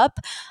save up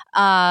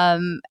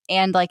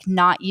and like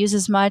not use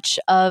as much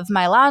of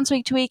my allowance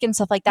week to week and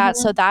stuff like that.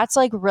 So that's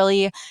like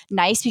really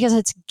nice because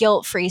it's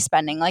guilt-free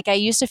spending. Like I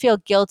used to feel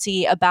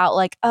guilty about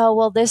like, oh,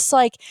 well,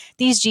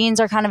 these jeans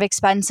are kind of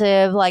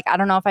expensive. Like, I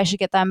don't know if I should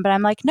get them, but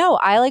I'm like, no,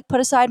 I like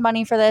put aside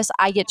money for this.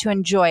 I get to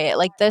enjoy it.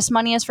 Like this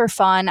money is for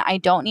fun. I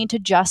don't need to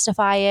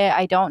justify it.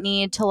 I don't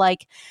need to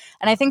like,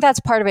 and I think that's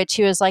part of it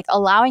too, is like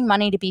allowing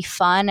money to be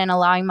fun and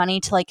allowing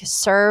money to like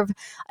serve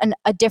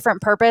a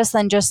different purpose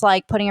than just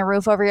like putting a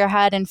roof over your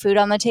head and food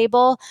on the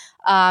table.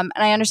 And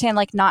I understand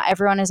like not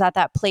everyone is at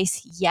that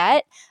place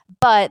yet,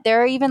 but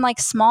there are even like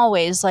small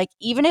ways, like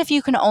even if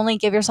you can only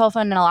give yourself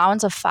an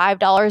allowance of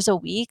 $5 a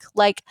week,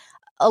 like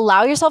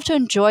allow yourself to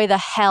enjoy the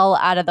hell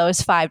out of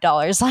those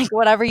 $5, like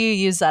whatever you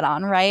use that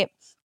on, right?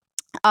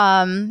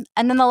 And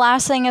then the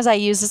last thing is I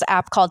use this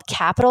app called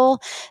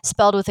Capital,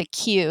 spelled with a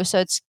Q. So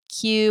it's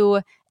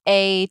Qatipal.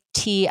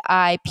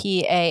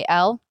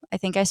 I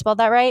think I spelled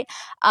that right.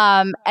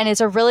 And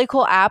it's a really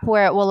cool app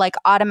where it will like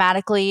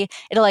automatically,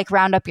 it'll like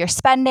round up your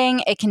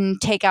spending. It can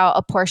take out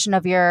a portion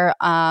of your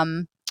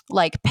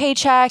like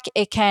paycheck.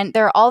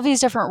 There are all these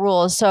different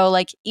rules. So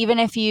like even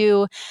if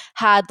you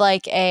had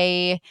like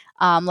a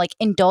like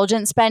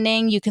indulgent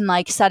spending, you can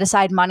like set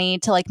aside money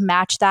to like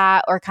match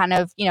that, or kind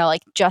of,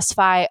 like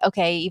justify,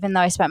 okay, even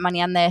though I spent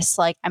money on this,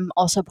 like I'm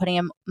also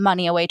putting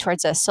money away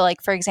towards this. So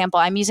like, for example,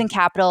 I'm using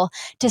Capital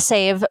to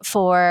save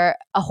for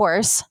a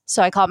horse.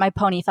 So I call it my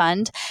pony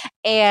fund.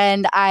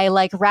 And I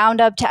like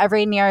round up to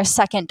every nearest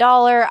second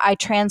dollar. I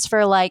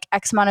transfer like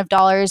X amount of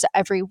dollars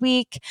every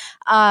week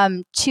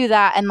to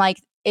that. And like,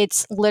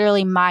 it's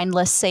literally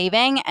mindless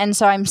saving. And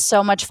so I'm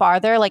so much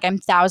farther, like I'm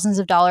thousands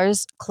of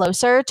dollars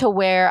closer to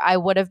where I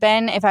would have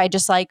been if I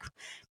just like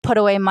put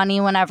away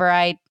money whenever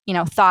I,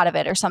 thought of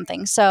it or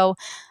something. So,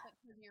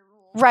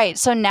 right.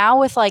 So now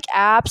with like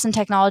apps and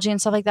technology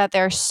and stuff like that,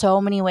 there are so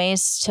many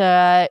ways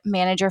to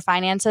manage your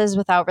finances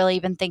without really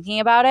even thinking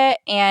about it.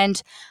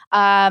 And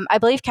I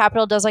believe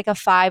Capital does like a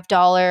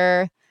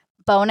 $5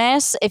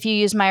 bonus if you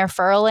use my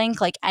referral link.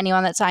 Like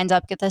anyone that signs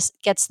up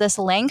gets this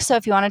link. So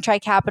if you want to try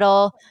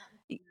Capital,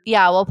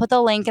 yeah, we'll put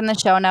the link in the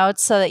show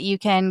notes so that you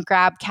can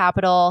grab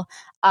Capital.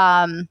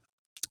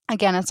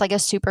 Again, it's like a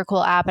super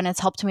cool app and it's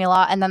helped me a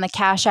lot. And then the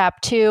Cash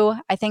App too.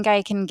 I think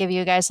I can give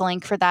you guys a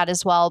link for that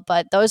as well.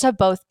 But those have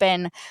both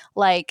been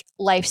like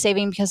life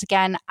saving because,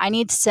 again, I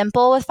need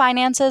simple with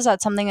finances.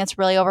 That's something that's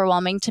really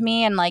overwhelming to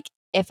me. And like,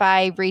 if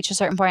I reach a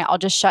certain point, I'll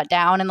just shut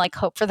down and like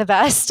hope for the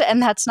best. And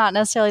that's not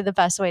necessarily the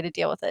best way to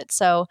deal with it.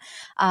 So,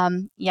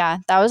 yeah,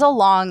 that was a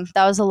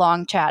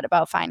long chat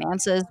about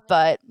finances,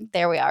 but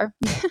there we are.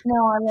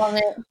 No, I love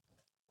it.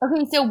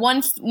 Okay, so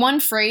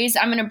one phrase,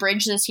 I'm gonna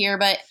bridge this here,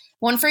 but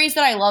one phrase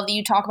that I love that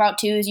you talk about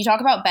too is you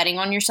talk about betting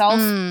on yourself,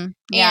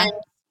 Yeah. and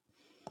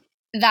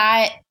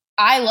that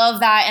I love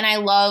that, and I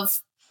love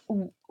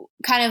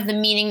kind of the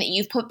meaning that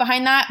you've put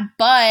behind that.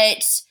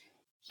 But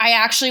I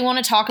actually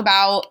want to talk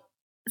about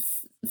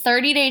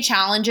 30-day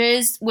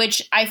challenges,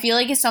 which I feel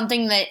like is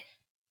something that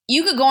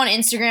you could go on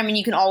Instagram and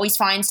you can always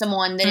find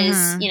someone that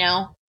is,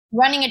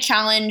 running a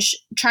challenge,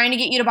 trying to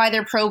get you to buy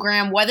their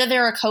program, whether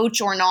they're a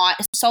coach or not,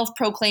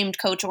 self-proclaimed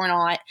coach or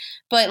not.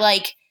 But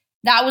like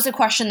that was a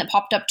question that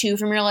popped up too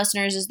from your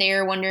listeners as they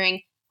were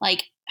wondering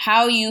like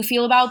how you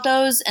feel about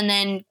those. And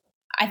then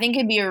I think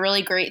it'd be a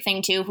really great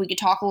thing too if we could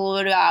talk a little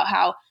bit about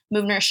how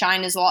Move Nurse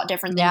Shine is a lot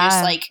different than just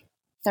Yeah. like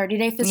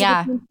 30-day physical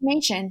Yeah.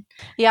 transformation.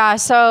 Yeah,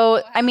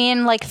 so I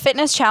mean, like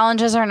fitness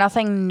challenges are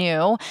nothing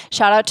new.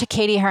 Shout out to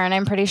Katie Hearn.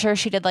 I'm pretty sure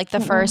she did like the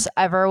Mm-mm. first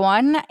ever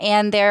one,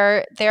 and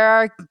there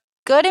are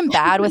good and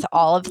bad with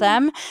all of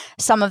them.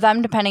 Some of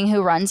them, depending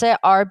who runs it,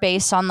 are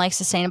based on like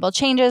sustainable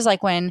changes.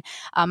 Like when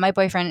my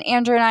boyfriend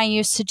Andrew and I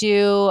used to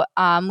do,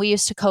 we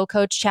used to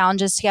co-coach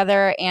challenges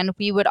together, and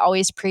we would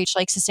always preach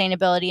like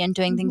sustainability and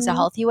doing things a Mhm.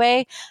 healthy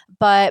way.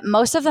 But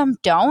most of them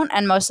don't,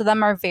 and most of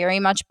them are very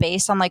much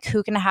based on like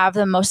who can have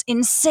the most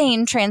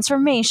insane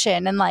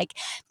transformation, and like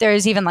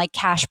there's even like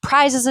cash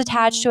prizes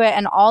attached to it,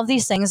 and all of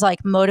these things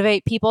like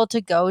motivate people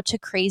to go to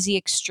crazy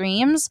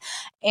extremes.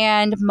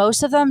 And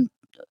most of them,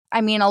 I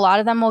mean, a lot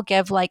of them will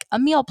give like a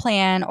meal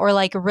plan or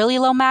like really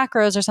low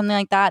macros or something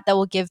like that that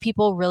will give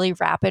people really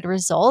rapid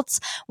results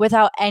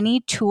without any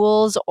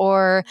tools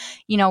or,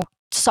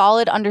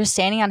 solid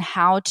understanding on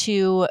how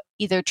to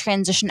either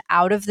transition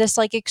out of this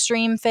like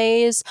extreme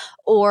phase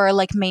or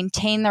like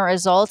maintain the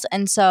results.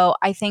 And so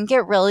I think it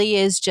really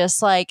is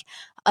just like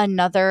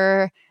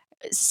another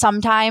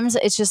sometimes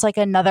it's just like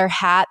another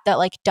hat that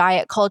like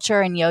diet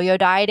culture and yo-yo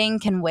dieting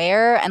can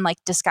wear and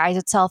like disguise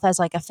itself as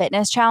like a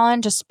fitness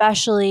challenge,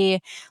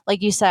 especially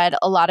like you said,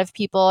 a lot of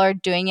people are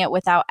doing it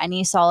without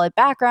any solid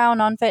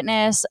background on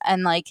fitness,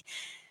 and like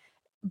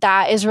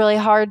that is really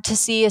hard to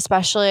see,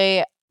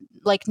 especially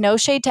like no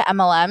shade to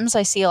MLMs.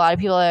 I see a lot of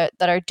people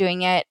that are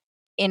doing it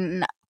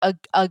in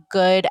a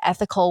good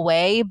ethical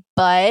way,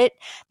 but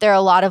there are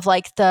a lot of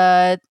like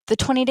the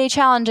 20-day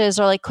challenges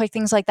or like quick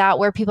things like that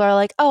where people are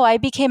like, oh, I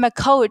became a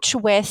coach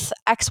with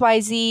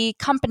XYZ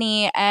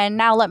company and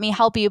now let me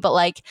help you. But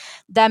like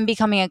them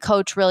becoming a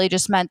coach really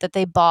just meant that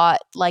they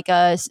bought like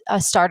a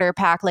starter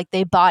pack, like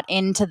they bought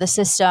into the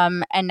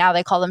system and now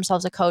they call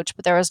themselves a coach,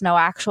 but there was no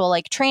actual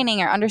like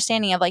training or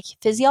understanding of like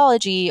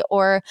physiology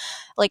or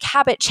like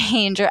habit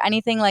change or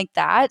anything like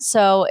that.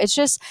 So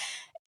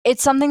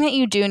it's something that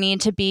you do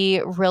need to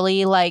be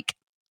really like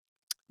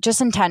just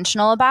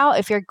intentional about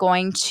if you're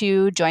going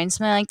to join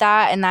something like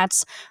that. And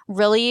that's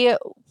really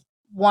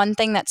one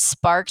thing that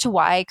sparked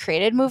why I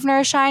created Move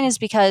Nourish Shine, is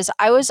because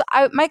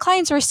my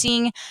clients were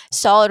seeing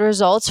solid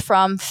results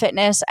from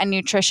fitness and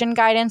nutrition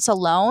guidance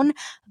alone.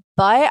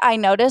 But I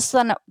noticed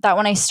then that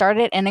when I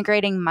started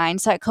integrating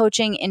mindset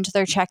coaching into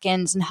their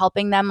check-ins and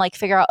helping them like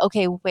figure out,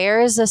 okay,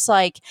 where is this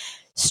like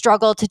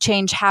struggle to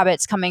change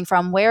habits coming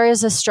from? Where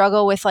is the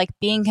struggle with like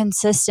being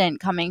consistent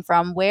coming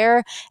from?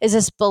 Where is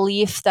this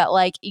belief that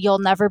like you'll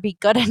never be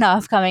good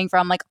enough coming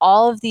from? Like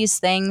all of these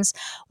things,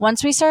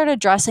 once we started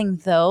addressing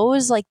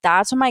those, like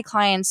that's when my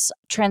clients'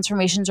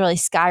 transformations really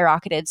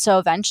skyrocketed. So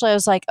eventually I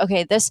was like,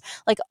 okay, this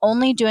like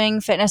only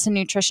doing fitness and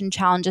nutrition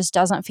challenges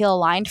doesn't feel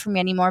aligned for me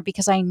anymore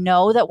because I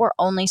know that we're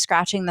only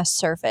scratching the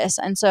surface.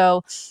 And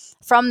so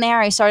from there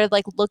I started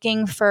like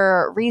looking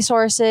for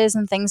resources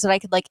and things that I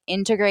could like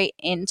integrate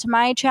into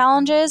my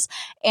challenges,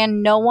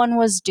 and no one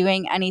was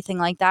doing anything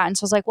like that. And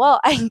so I was like, well,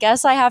 I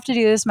guess I have to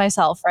do this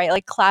myself, right?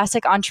 Like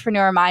classic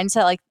entrepreneur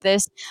mindset, like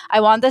this,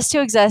 I want this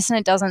to exist and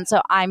it doesn't,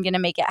 so I'm going to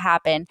make it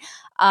happen.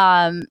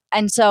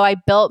 And so I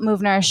built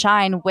Move Nourish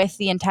Shine with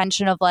the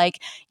intention of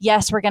like,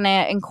 yes, we're going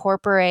to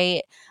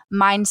incorporate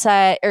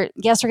mindset, or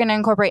yes, we're going to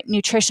incorporate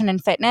nutrition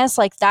and fitness.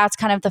 Like that's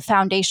kind of the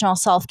foundational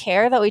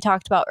self-care that we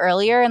talked about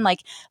earlier, and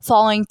like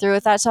following through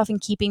with that stuff and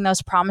keeping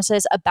those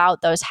promises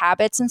about those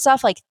habits and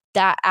stuff, like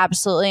that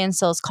absolutely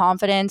instills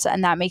confidence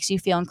and that makes you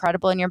feel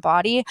incredible in your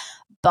body.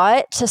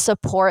 But to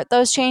support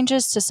those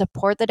changes, to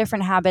support the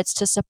different habits,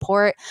 to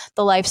support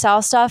the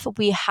lifestyle stuff,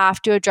 we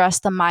have to address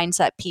the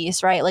mindset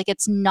piece, right? Like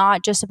it's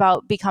not just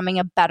about becoming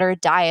a better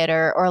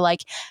dieter or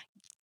like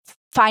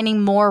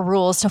finding more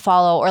rules to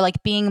follow or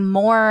like being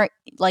more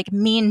like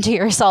mean to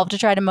yourself to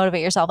try to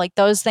motivate yourself. Like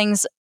those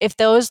things, if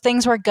those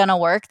things were gonna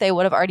work, they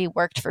would have already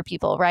worked for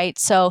people, right?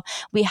 So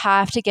we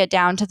have to get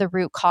down to the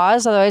root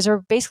cause. Otherwise, we're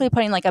basically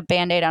putting like a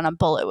band-aid on a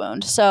bullet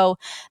wound. So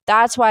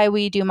that's why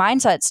we do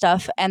mindset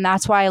stuff. And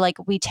that's why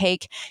like we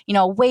take, you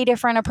know, way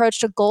different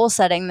approach to goal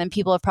setting than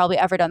people have probably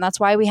ever done.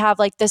 That's why we have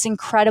like this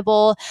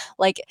incredible,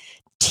 like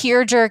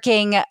tear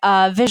jerking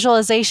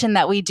visualization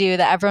that we do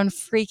that everyone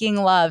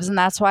freaking loves. And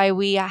that's why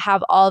we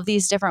have all of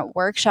these different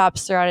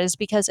workshops throughout, is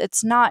because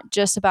it's not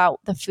just about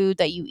the food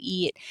that you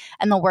eat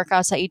and the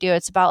workouts that you do.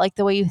 It's about like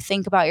the way you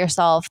think about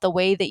yourself, the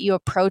way that you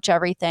approach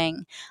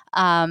everything.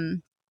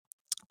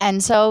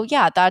 And so,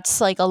 yeah,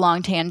 that's like a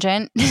long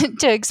tangent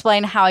to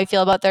explain how I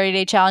feel about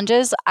 30-day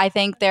challenges. I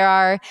think there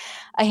are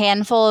a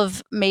handful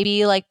of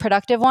maybe like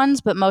productive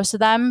ones, but most of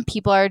them,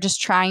 people are just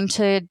trying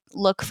to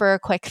look for a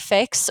quick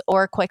fix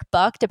or a quick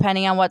buck,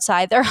 depending on what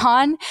side they're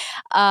on.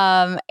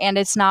 And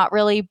it's not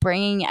really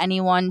bringing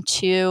anyone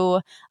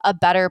to a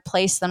better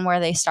place than where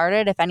they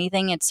started. If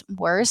anything, it's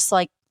worse.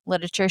 Like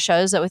literature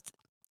shows that with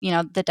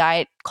the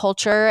diet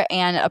culture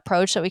and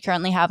approach that we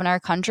currently have in our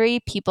country,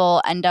 people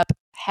end up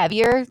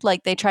heavier.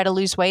 Like they try to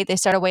lose weight, they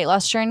start a weight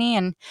loss journey,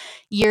 and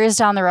years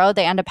down the road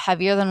they end up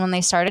heavier than when they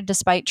started,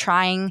 despite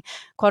trying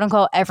quote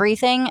unquote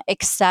everything,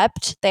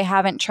 except they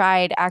haven't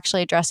tried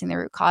actually addressing the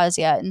root cause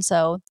yet. And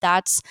so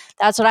that's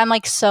what I'm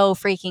like so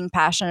freaking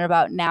passionate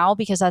about now,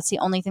 because that's the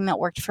only thing that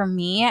worked for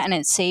me, and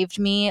it saved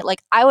me.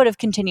 Like I would have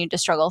continued to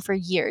struggle for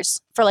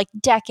years, for like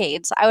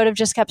decades. I would have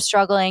just kept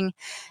struggling,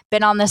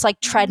 been on this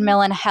like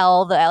treadmill in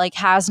hell that like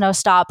has no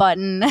stop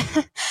button.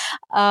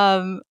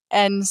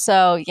 And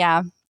so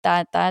yeah,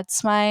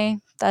 that's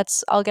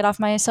I'll get off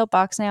my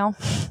soapbox now.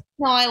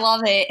 No, I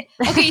love it.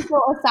 Okay,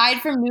 so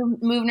aside from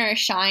Move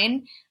Nourish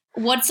Shine,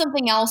 what's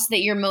something else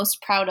that you're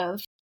most proud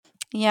of?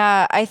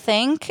 Yeah, I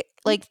think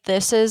like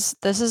this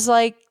is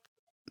like,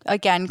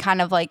 again,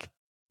 kind of like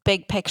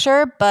big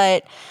picture,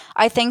 but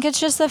I think it's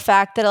just the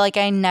fact that like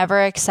I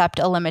never accept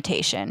a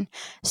limitation.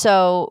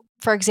 So,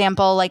 for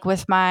example, like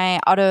with my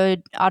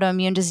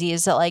autoimmune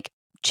disease that like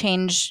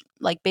changed,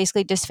 like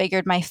basically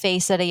disfigured my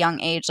face at a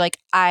young age, like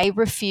I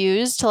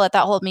refuse to let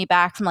that hold me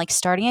back from like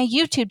starting a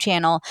YouTube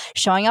channel,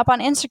 showing up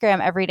on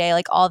Instagram every day,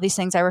 like all these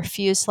things. I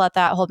refuse to let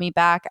that hold me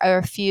back. I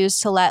refuse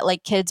to let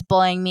like kids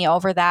bullying me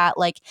over that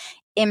like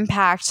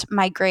impact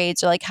my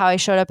grades or like how I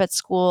showed up at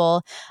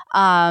school.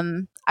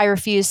 I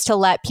refuse to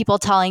let people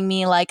telling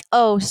me like,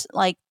 oh,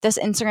 like this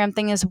Instagram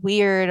thing is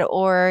weird,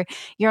 or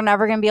you're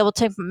never going to be able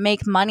to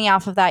make money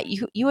off of that.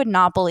 You would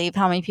not believe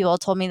how many people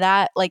told me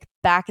that like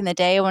back in the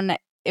day when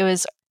it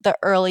was the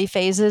early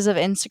phases of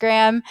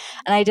Instagram,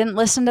 and I didn't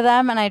listen to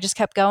them and I just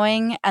kept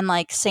going. And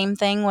like same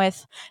thing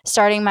with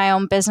starting my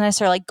own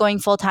business or like going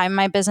full time in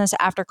my business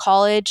after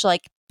college,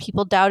 like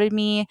people doubted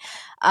me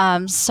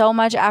so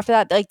much after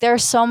that. Like there are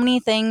so many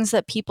things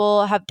that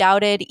people have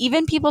doubted,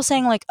 even people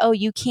saying like, oh,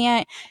 you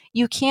can't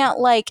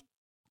like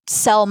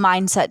sell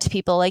mindset to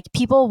people. Like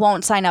people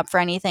won't sign up for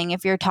anything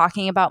if you're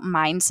talking about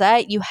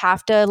mindset. You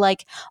have to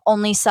like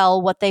only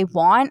sell what they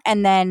want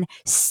and then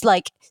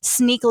like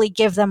sneakily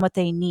give them what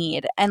they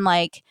need. And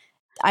like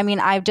I mean,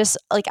 I just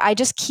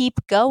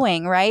keep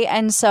going, right?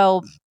 And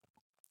so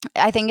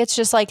I think it's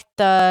just like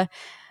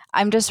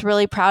I'm just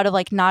really proud of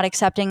like not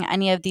accepting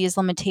any of these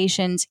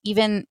limitations.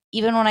 Even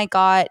when I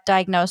got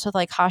diagnosed with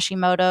like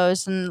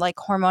Hashimoto's and like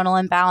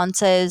hormonal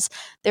imbalances,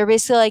 they're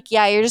basically like,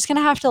 yeah, you're just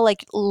gonna have to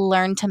like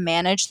learn to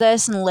manage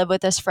this and live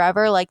with this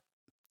forever. Like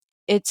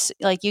it's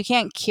like you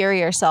can't cure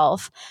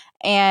yourself.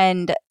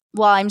 And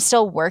while I'm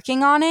still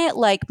working on it,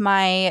 like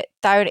my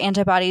thyroid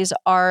antibodies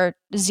are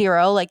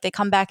zero, like they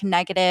come back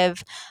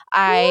negative.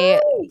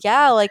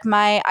 Yeah, like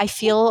I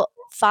feel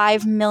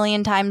 5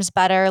 million times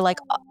better. Like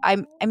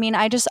I mean,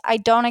 I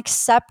don't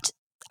accept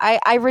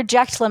I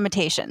reject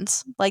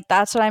limitations. Like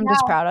that's what I'm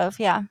just Yeah. proud of.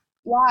 Yeah.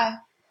 Yeah,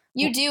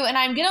 you do. And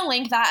I'm going to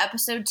link that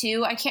episode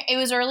too. I can't, it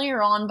was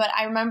earlier on, but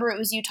I remember it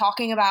was you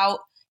talking about,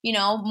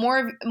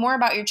 more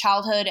about your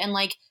childhood and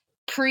like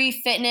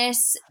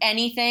pre-fitness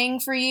anything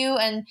for you.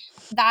 And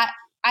that,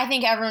 I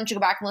think everyone should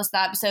go back and listen to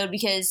that episode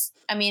because,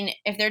 I mean,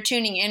 if they're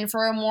tuning in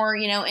for a more,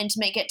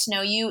 intimate get to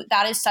know you,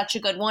 that is such a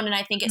good one. And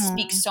I think it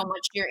speaks Mm. so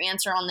much to your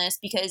answer on this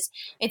because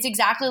it's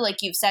exactly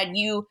like you've said,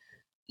 you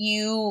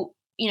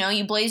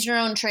blaze your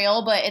own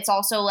trail, but it's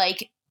also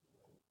like,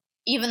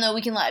 even though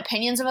we can let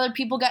opinions of other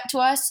people get to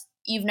us,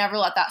 you've never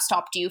let that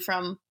stop you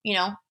from,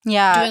 Yeah.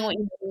 doing what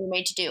you were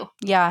made to do.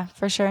 Yeah,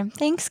 for sure.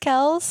 Thanks,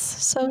 Kels.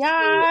 So sweet.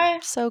 Yeah.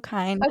 So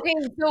kind. Okay,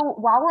 so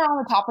while we're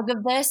on the topic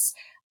of this,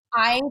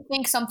 I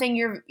think something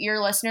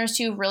your listeners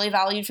too really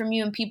valued from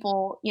you and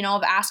people,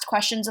 have asked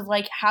questions of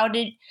like how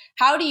do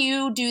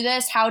you do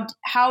this? How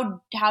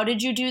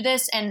did you do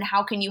this and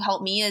how can you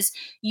help me is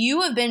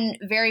you have been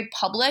very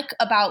public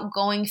about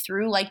going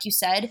through like you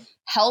said,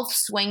 health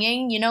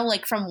swinging,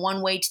 like from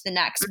one way to the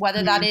next,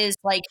 whether that Mhm. is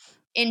like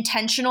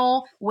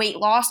intentional weight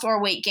loss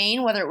or weight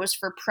gain, whether it was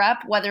for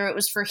prep, whether it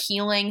was for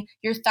healing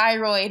your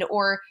thyroid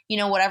or,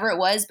 whatever it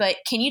was. But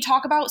can you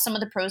talk about some of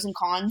the pros and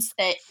cons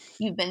that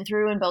you've been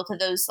through in both of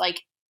those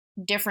like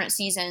different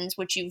seasons,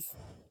 which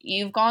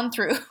you've gone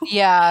through?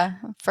 Yeah,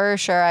 for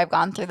sure. I've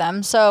gone through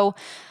them. So,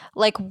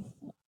 like,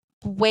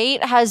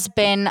 weight has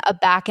been a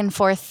back and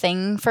forth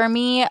thing for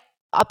me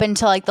up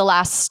until like the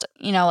last,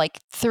 like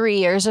 3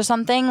 years or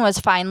something was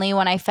finally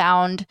when I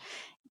found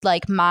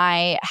like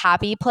my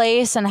happy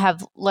place and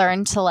have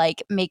learned to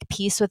like make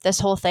peace with this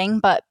whole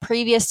thing. But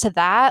previous to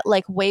that,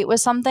 like weight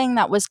was something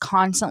that was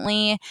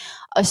constantly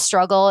a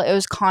struggle. It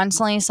was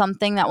constantly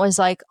something that was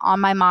like on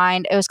my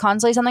mind. It was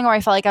constantly something where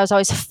I felt like I was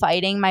always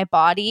fighting my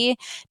body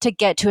to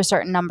get to a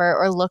certain number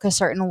or look a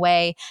certain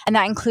way. And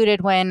that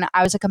included when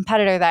I was a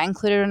competitor, that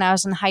included when I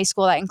was in high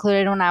school, that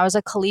included when I was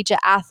a collegiate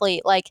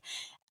athlete. Like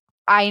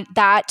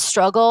that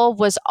struggle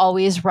was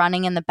always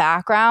running in the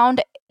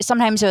background.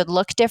 Sometimes it would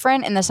look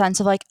different in the sense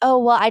of like, oh,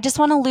 well, I just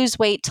want to lose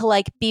weight to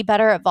like be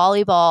better at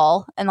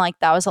volleyball. And like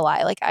that was a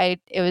lie. Like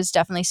it was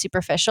definitely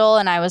superficial.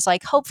 And I was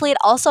like, hopefully it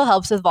also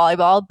helps with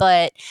volleyball,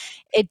 but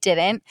it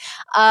didn't.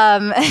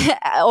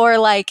 Or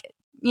like,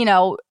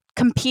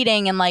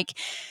 competing and like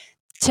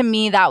to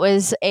me that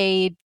was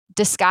a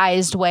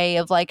disguised way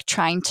of like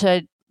trying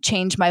to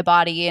change my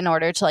body in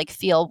order to like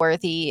feel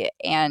worthy,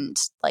 and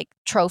like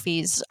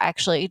trophies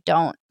actually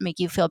don't make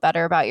you feel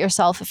better about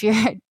yourself if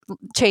you're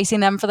chasing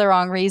them for the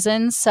wrong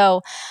reasons. So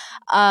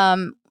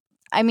um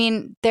I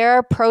mean, there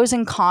are pros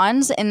and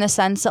cons in the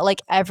sense that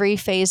like every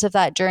phase of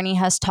that journey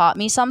has taught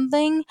me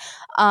something,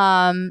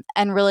 and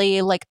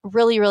really like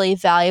really really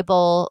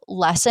valuable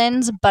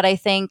lessons. But I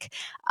think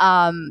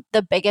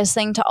the biggest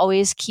thing to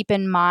always keep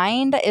in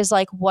mind is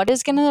like what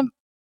is going to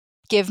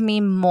give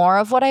me more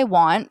of what I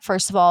want,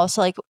 first of all.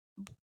 So like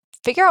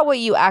figure out what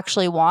you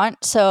actually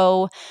want.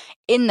 So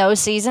in those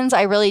seasons,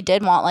 I really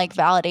did want like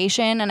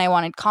validation, and I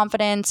wanted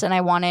confidence, and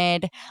I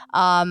wanted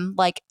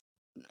like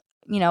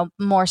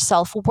more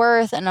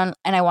self-worth, and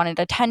I wanted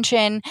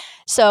attention.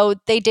 So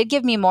they did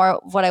give me more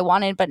of what I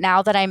wanted, but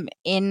now that I'm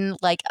in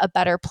like a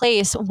better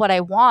place, what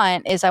I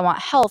want is I want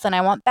health, and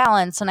I want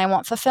balance, and I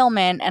want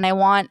fulfillment, and I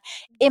want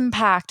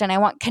impact, and I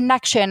want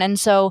connection. And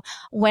so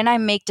when I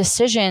make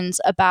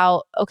decisions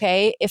about,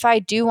 okay, if I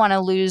do want to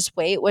lose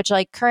weight, which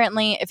like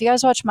currently, if you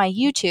guys watch my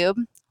YouTube,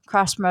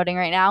 cross promoting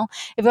right now,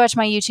 if you watch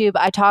my YouTube,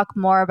 I talk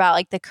more about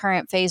like the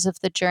current phase of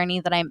the journey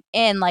that I'm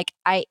in. Like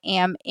I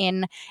am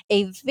in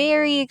a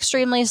very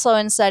extremely slow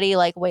and steady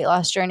like weight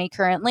loss journey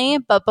currently.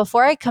 But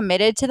before I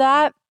committed to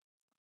that,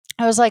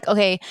 I was like,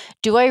 okay,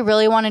 do I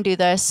really want to do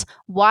this?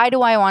 Why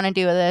do I want to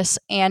do this?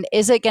 And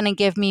is it going to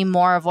give me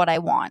more of what I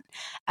want?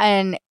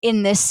 And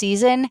in this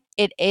season,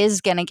 it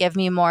is going to give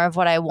me more of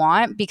what I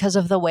want because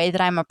of the way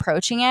that I'm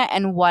approaching it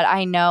and what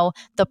I know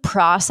the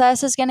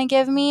process is going to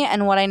give me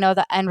and what I know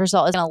the end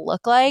result is going to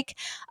look like.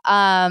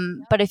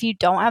 But if you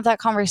don't have that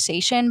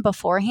conversation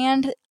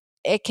beforehand,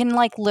 it can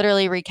like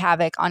literally wreak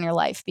havoc on your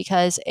life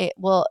because it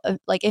will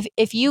like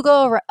if you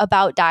go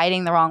about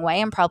dieting the wrong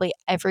way, and probably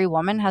every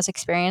woman has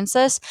experienced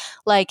this,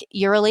 like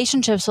your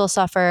relationships will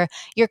suffer,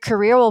 your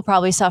career will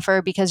probably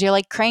suffer because you're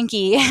like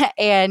cranky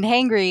and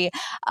hangry,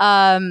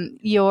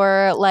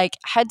 your like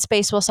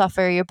headspace will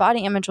suffer, your body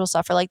image will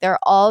suffer. Like there are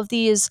all of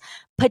these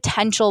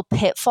potential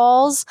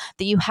pitfalls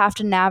that you have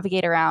to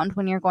navigate around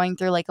when you're going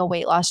through like a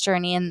weight loss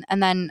journey.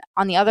 And then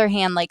on the other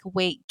hand, like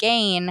weight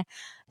gain,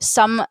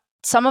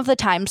 some of the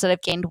times that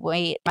I've gained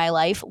weight in my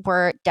life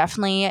were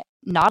definitely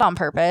not on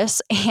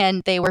purpose,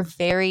 and they were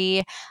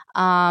very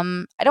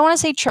I don't want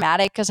to say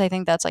traumatic because I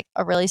think that's like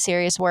a really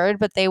serious word,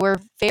 but they were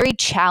very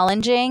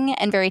challenging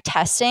and very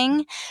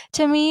testing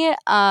to me.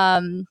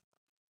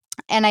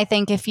 And I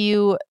think if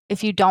you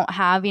don't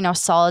have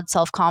solid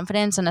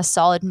self-confidence and a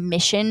solid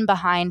mission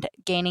behind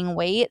gaining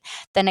weight,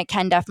 then it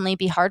can definitely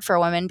be hard for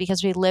women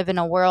because we live in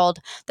a world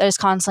that is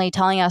constantly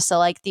telling us that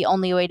like the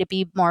only way to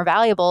be more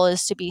valuable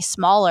is to be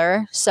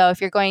smaller. So if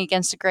you're going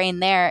against the grain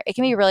there, it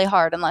can be really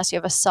hard unless you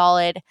have a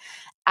solid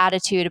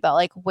attitude about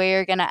like where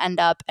you're going to end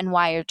up and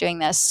why you're doing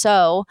this.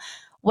 So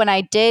when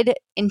I did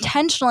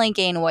intentionally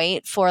gain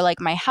weight for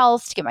like my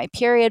health, to get my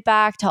period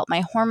back, to help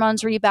my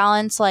hormones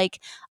rebalance, like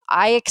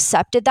I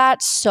accepted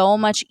that so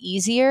much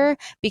easier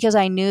because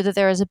I knew that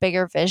there was a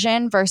bigger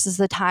vision versus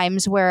the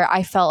times where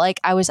I felt like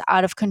I was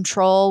out of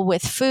control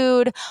with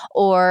food,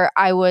 or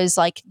I was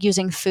like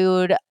using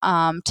food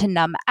to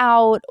numb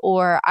out,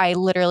 or I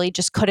literally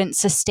just couldn't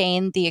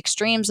sustain the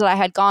extremes that I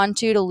had gone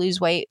to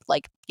lose weight,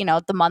 like, you know,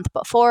 the month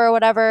before or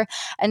whatever.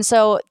 And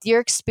so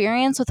your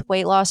experience with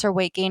weight loss or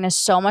weight gain is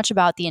so much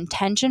about the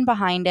intention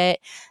behind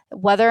it,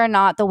 whether or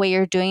not the way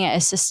you're doing it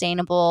is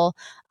sustainable,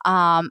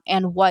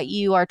 and what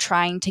you are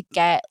trying to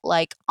get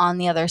like on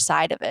the other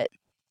side of it.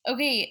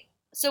 Okay,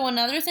 so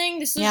another thing,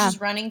 this is Yeah.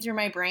 just running through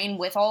my brain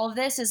with all of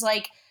this, is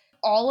like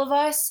all of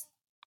us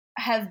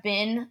have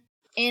been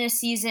in a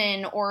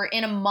season or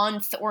in a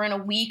month or in a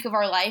week of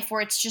our life where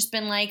it's just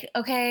been like,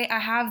 okay, I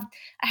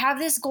have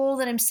this goal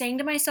that I'm saying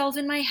to myself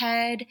in my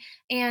head,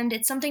 and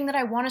it's something that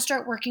I want to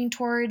start working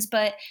towards,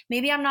 but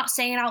maybe I'm not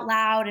saying it out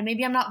loud, and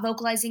maybe I'm not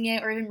vocalizing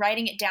it or even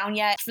writing it down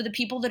yet. For the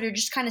people that are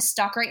just kind of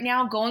stuck right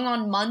now, going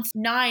on month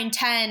 9,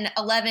 10,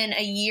 11,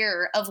 a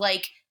year of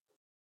like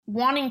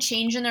wanting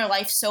change in their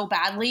life so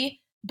badly,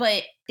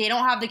 but they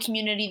don't have the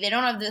community, they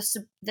don't have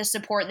the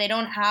support, they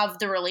don't have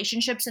the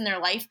relationships in their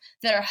life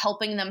that are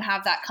helping them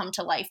have that come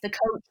to life. The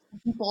coach, the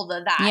people,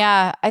 the that.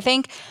 Yeah, I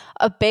think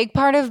a big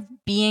part of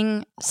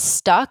being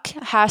stuck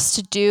has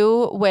to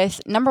do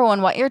with number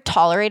one, what you're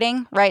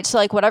tolerating, right? So,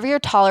 like, whatever you're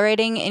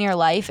tolerating in your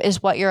life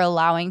is what you're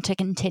allowing to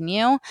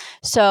continue.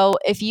 So,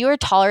 if you are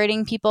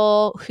tolerating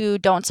people who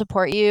don't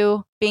support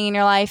you being in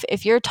your life,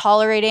 if you're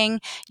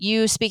tolerating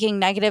you speaking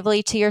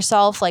negatively to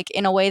yourself, like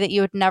in a way that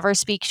you would never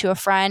speak to a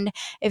friend,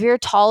 if you're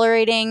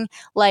tolerating,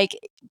 like,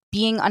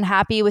 being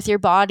unhappy with your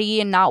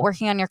body and not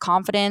working on your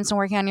confidence and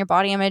working on your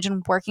body image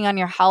and working on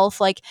your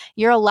health, like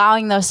you're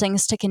allowing those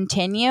things to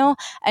continue.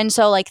 And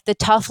so like the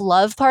tough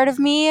love part of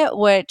me,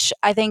 which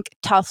I think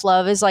tough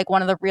love is like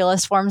one of the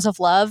realest forms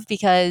of love,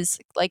 because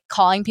like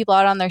calling people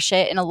out on their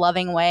shit in a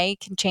loving way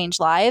can change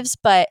lives.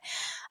 But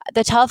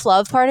the tough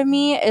love part of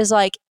me is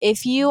like,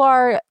 if you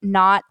are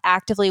not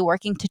actively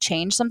working to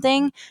change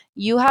something,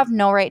 you have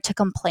no right to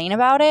complain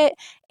about it.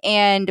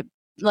 And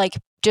like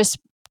just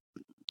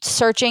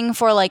searching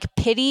for like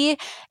pity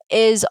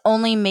is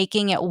only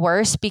making it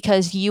worse,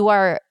 because you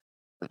are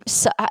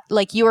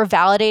like you are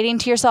validating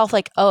to yourself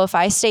like, oh, if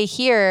I stay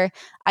here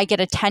I get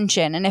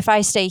attention, and if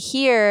I stay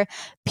here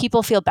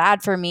people feel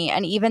bad for me.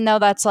 And even though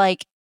that's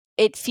like,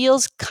 it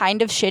feels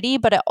kind of shitty,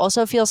 but it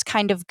also feels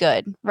kind of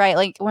good, right?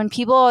 Like when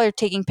people are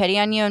taking pity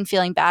on you and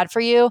feeling bad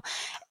for you,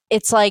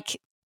 it's like,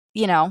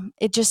 you know,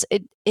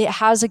 it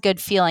has a good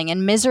feeling,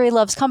 and misery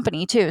loves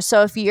company too.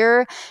 So if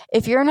you're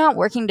not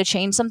working to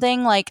change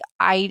something, like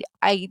I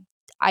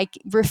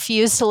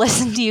refuse to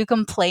listen to you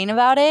complain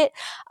about it.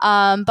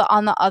 But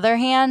on the other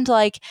hand,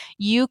 like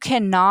you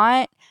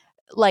cannot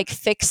like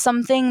fix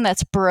something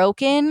that's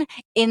broken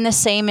in the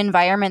same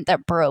environment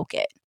that broke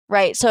it.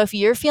 Right. So if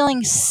you're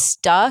feeling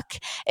stuck,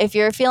 if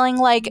you're feeling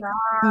like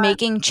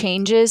making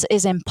changes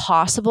is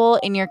impossible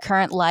in your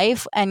current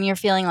life, and you're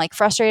feeling like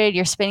frustrated,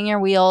 you're spinning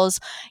your wheels,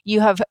 you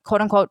have quote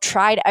unquote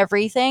tried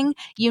everything,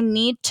 you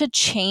need to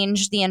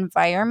change the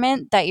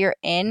environment that you're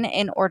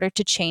in order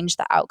to change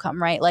the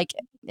outcome, right? Like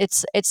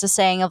it's a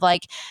saying of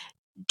like,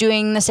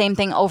 doing the same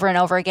thing over and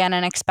over again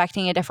and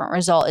expecting a different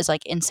result is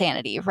like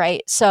insanity,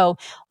 right? So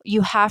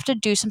you have to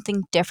do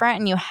something different,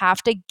 and you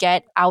have to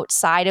get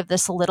outside of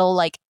this little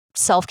like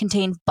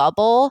self-contained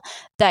bubble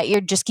that you're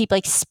just keep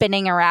like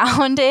spinning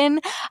around in.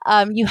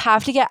 You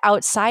have to get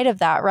outside of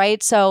that,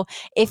 right? So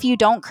if you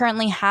don't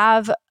currently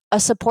have a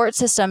support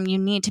system, you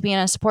need to be in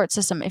a support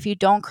system. If you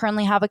don't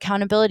currently have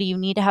accountability, you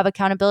need to have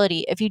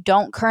accountability. If you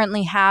don't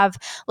currently have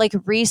like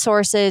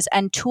resources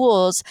and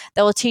tools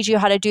that will teach you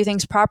how to do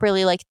things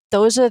properly, like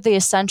those are the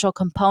essential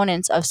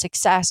components of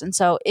success. And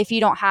so if you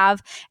don't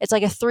have, it's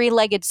like a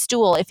three-legged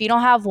stool. If you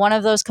don't have one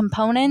of those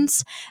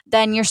components,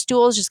 then your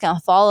stool is just going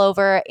to fall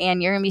over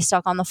and you're going to be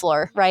stuck on the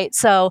floor, right?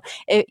 So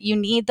you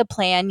need the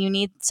plan, you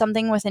need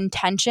something with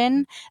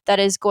intention that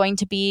is going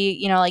to be,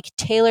 you know, like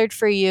tailored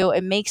for you.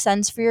 It makes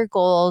sense for your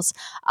goals,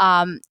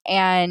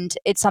 and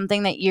it's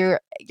something that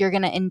you're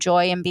going to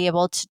enjoy and be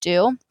able to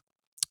do.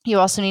 You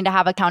also need to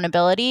have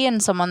accountability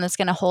and someone that's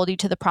going to hold you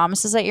to the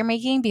promises that you're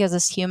making, because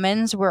as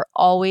humans, we're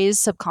always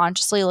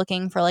subconsciously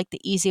looking for like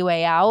the easy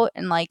way out.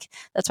 And like,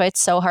 that's why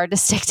it's so hard to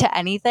stick to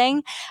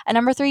anything. And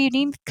number three, you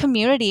need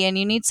community and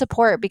you need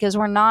support, because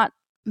we're not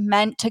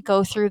meant to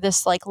go through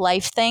this like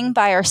life thing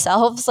by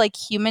ourselves. Like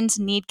humans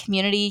need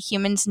community.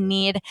 Humans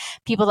need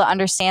people that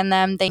understand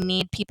them. They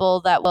need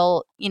people that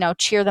will, you know,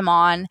 cheer them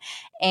on.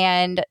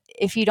 And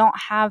if you don't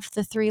have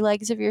the three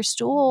legs of your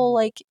stool,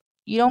 like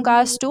you don't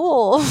got a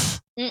stool.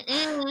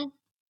 Mm-mm.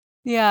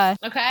 Yeah.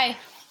 Okay.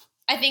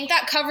 I think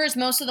that covers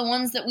most of the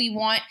ones that we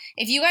want.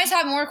 If you guys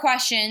have more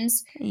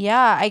questions.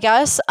 Yeah, I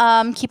guess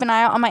keep an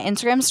eye out on my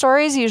Instagram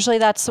stories. Usually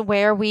that's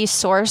where we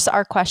source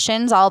our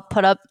questions. I'll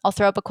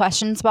throw up a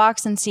questions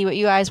box and see what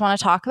you guys want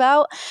to talk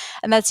about.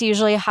 And that's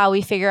usually how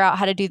we figure out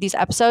how to do these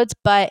episodes.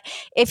 But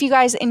if you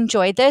guys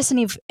enjoyed this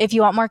and if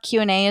you want more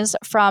Q&As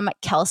from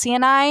Kelsey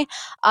and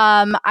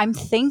I'm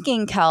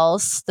thinking,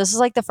 Kels, this is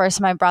like the first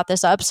time I brought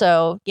this up.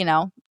 So,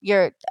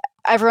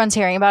 everyone's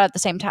hearing about it at the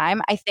same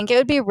time. I think it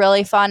would be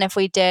really fun if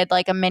we did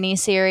like a mini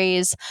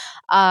series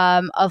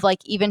of like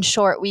even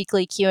short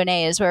weekly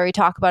Q&As where we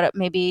talk about it,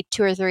 maybe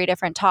 2 or 3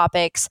 different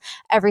topics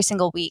every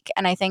single week.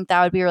 And I think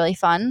that would be really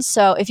fun.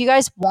 So if you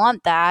guys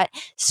want that,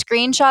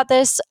 screenshot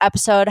this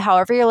episode,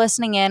 however you're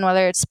listening in,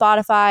 whether it's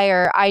Spotify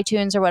or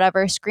iTunes or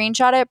whatever,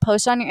 screenshot it,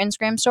 post it on your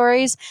Instagram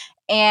stories,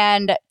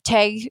 and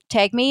tag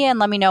me and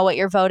let me know what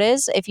your vote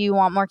is. If you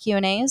want more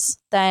Q&As,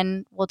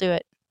 then we'll do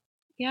it.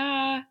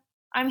 Yeah.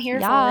 I'm here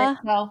for it.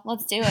 Well,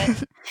 let's do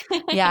it.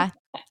 Yeah.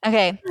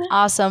 Okay.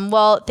 Awesome.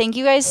 Well, thank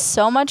you guys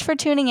so much for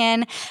tuning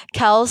in.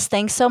 Kels,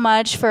 thanks so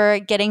much for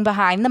getting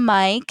behind the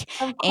mic.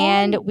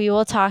 And we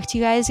will talk to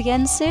you guys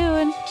again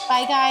soon.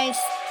 Bye, guys.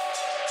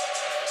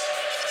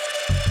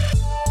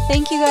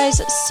 Thank you guys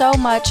so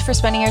much for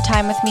spending your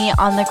time with me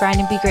on the Grind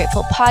and Be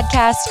Grateful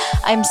podcast.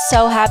 I'm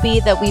so happy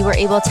that we were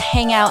able to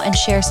hang out and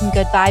share some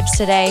good vibes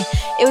today.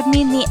 It would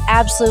mean the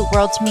absolute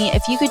world to me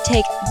if you could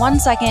take 1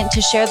 second to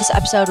share this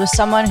episode with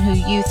someone who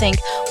you think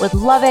would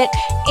love it.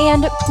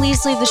 And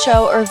please leave the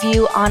show a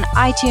review on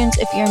iTunes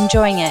if you're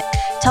enjoying it.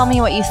 Tell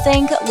me what you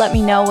think. Let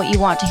me know what you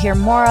want to hear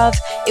more of.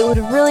 It would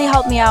really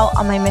help me out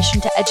on my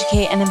mission to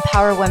educate and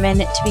empower women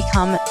to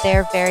become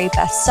their very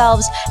best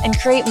selves and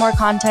create more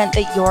content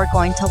that you're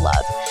going to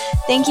love.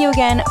 Thank you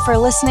again for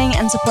listening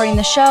and supporting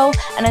the show.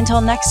 And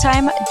until next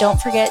time,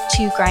 don't forget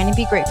to grind and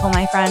be grateful,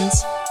 my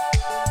friends.